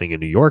are happening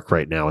in New York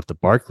right now at the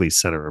Barclays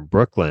Center in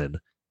Brooklyn,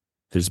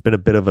 there's been a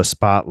bit of a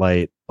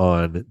spotlight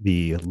on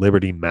the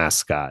Liberty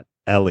mascot,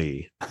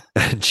 Ellie.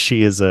 And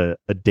she is a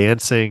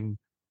dancing,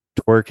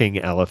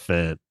 twerking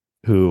elephant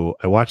who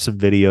I watched some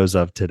videos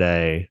of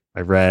today.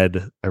 I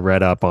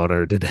read up on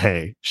her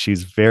today.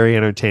 She's very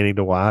entertaining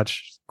to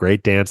watch.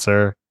 Great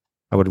dancer.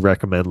 I would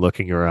recommend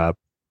looking her up.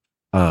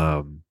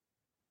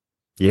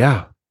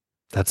 Yeah,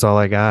 that's all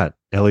I got.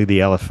 Ellie the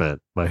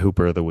Elephant, my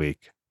Hooper of the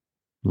week.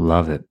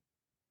 Love it.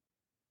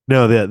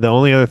 No, the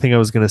only other thing I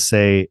was going to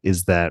say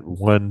is that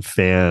one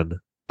fan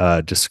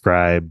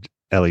described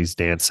Ellie's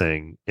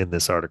dancing in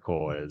this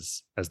article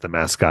as the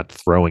mascot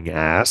throwing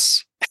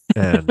ass,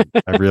 and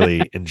I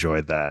really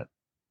enjoyed that.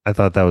 I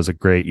thought that was a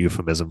great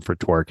euphemism for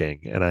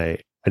twerking, and I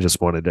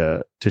just wanted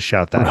to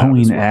shout that out.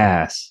 Throwing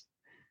ass.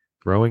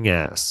 Throwing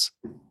ass.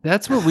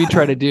 That's what we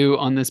try to do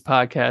on this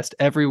podcast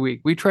every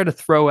week. We try to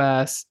throw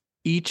ass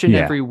each and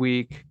every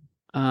week.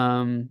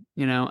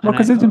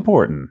 Because it's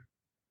important.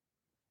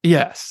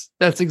 Yes,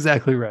 that's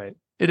exactly right.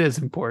 It is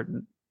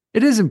important.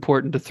 It is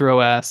important to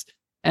throw ass.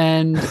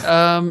 And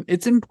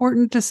it's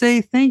important to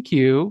say thank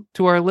you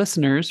to our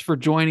listeners for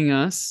joining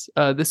us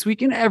this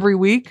week and every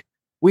week.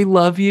 We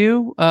love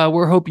you.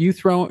 We're hope you're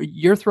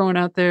throwing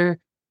out there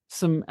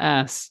some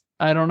ass.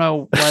 I don't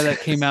know why that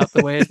came out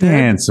the way it did.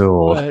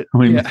 Canceled.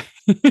 But yeah,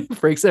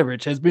 Frank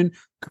Severich has been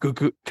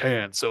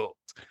canceled.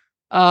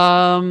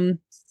 And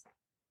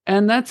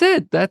that's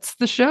it. That's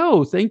the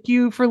show. Thank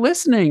you for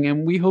listening,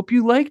 and we hope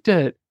you liked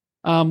it.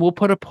 We'll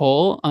put a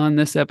poll on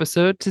this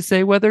episode to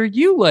say whether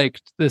you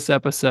liked this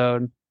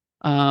episode.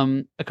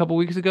 A couple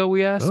weeks ago,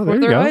 we asked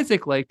whether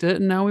Isaac liked it,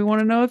 and now we want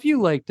to know if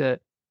you liked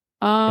it.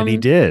 And he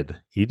did.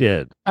 He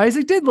did.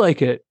 Isaac did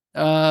like it.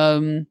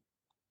 And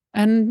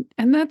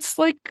that's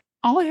like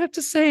all I have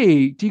to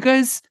say. Do you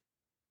guys?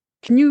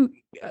 Can you?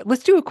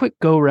 Let's do a quick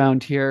go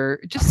round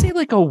here. Just say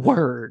like a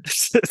word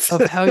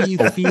of how you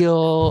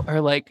feel, or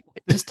like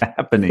just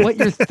happening, what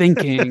you're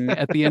thinking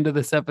at the end of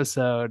this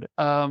episode.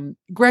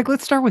 Greg,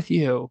 let's start with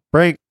you.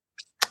 Frank.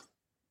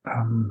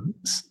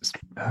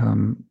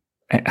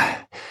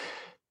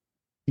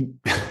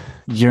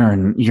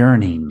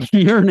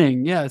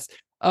 Yearning. Yes.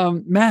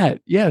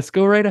 Matt. Yes.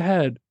 Go right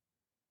ahead.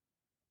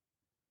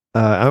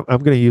 I'm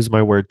going to use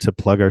my word to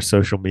plug our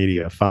social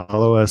media.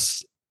 Follow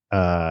us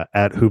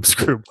at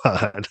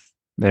HoopsCrewPod.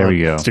 There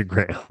we go.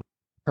 Instagram.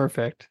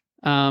 Perfect.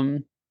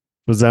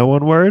 Was that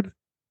one word?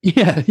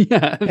 Yeah,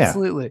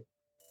 absolutely.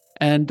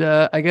 And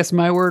I guess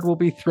my word will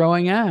be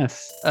throwing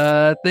ass.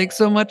 Thanks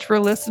so much for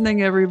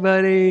listening,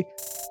 everybody.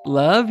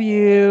 Love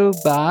you.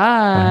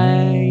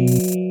 Bye.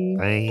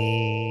 Bye.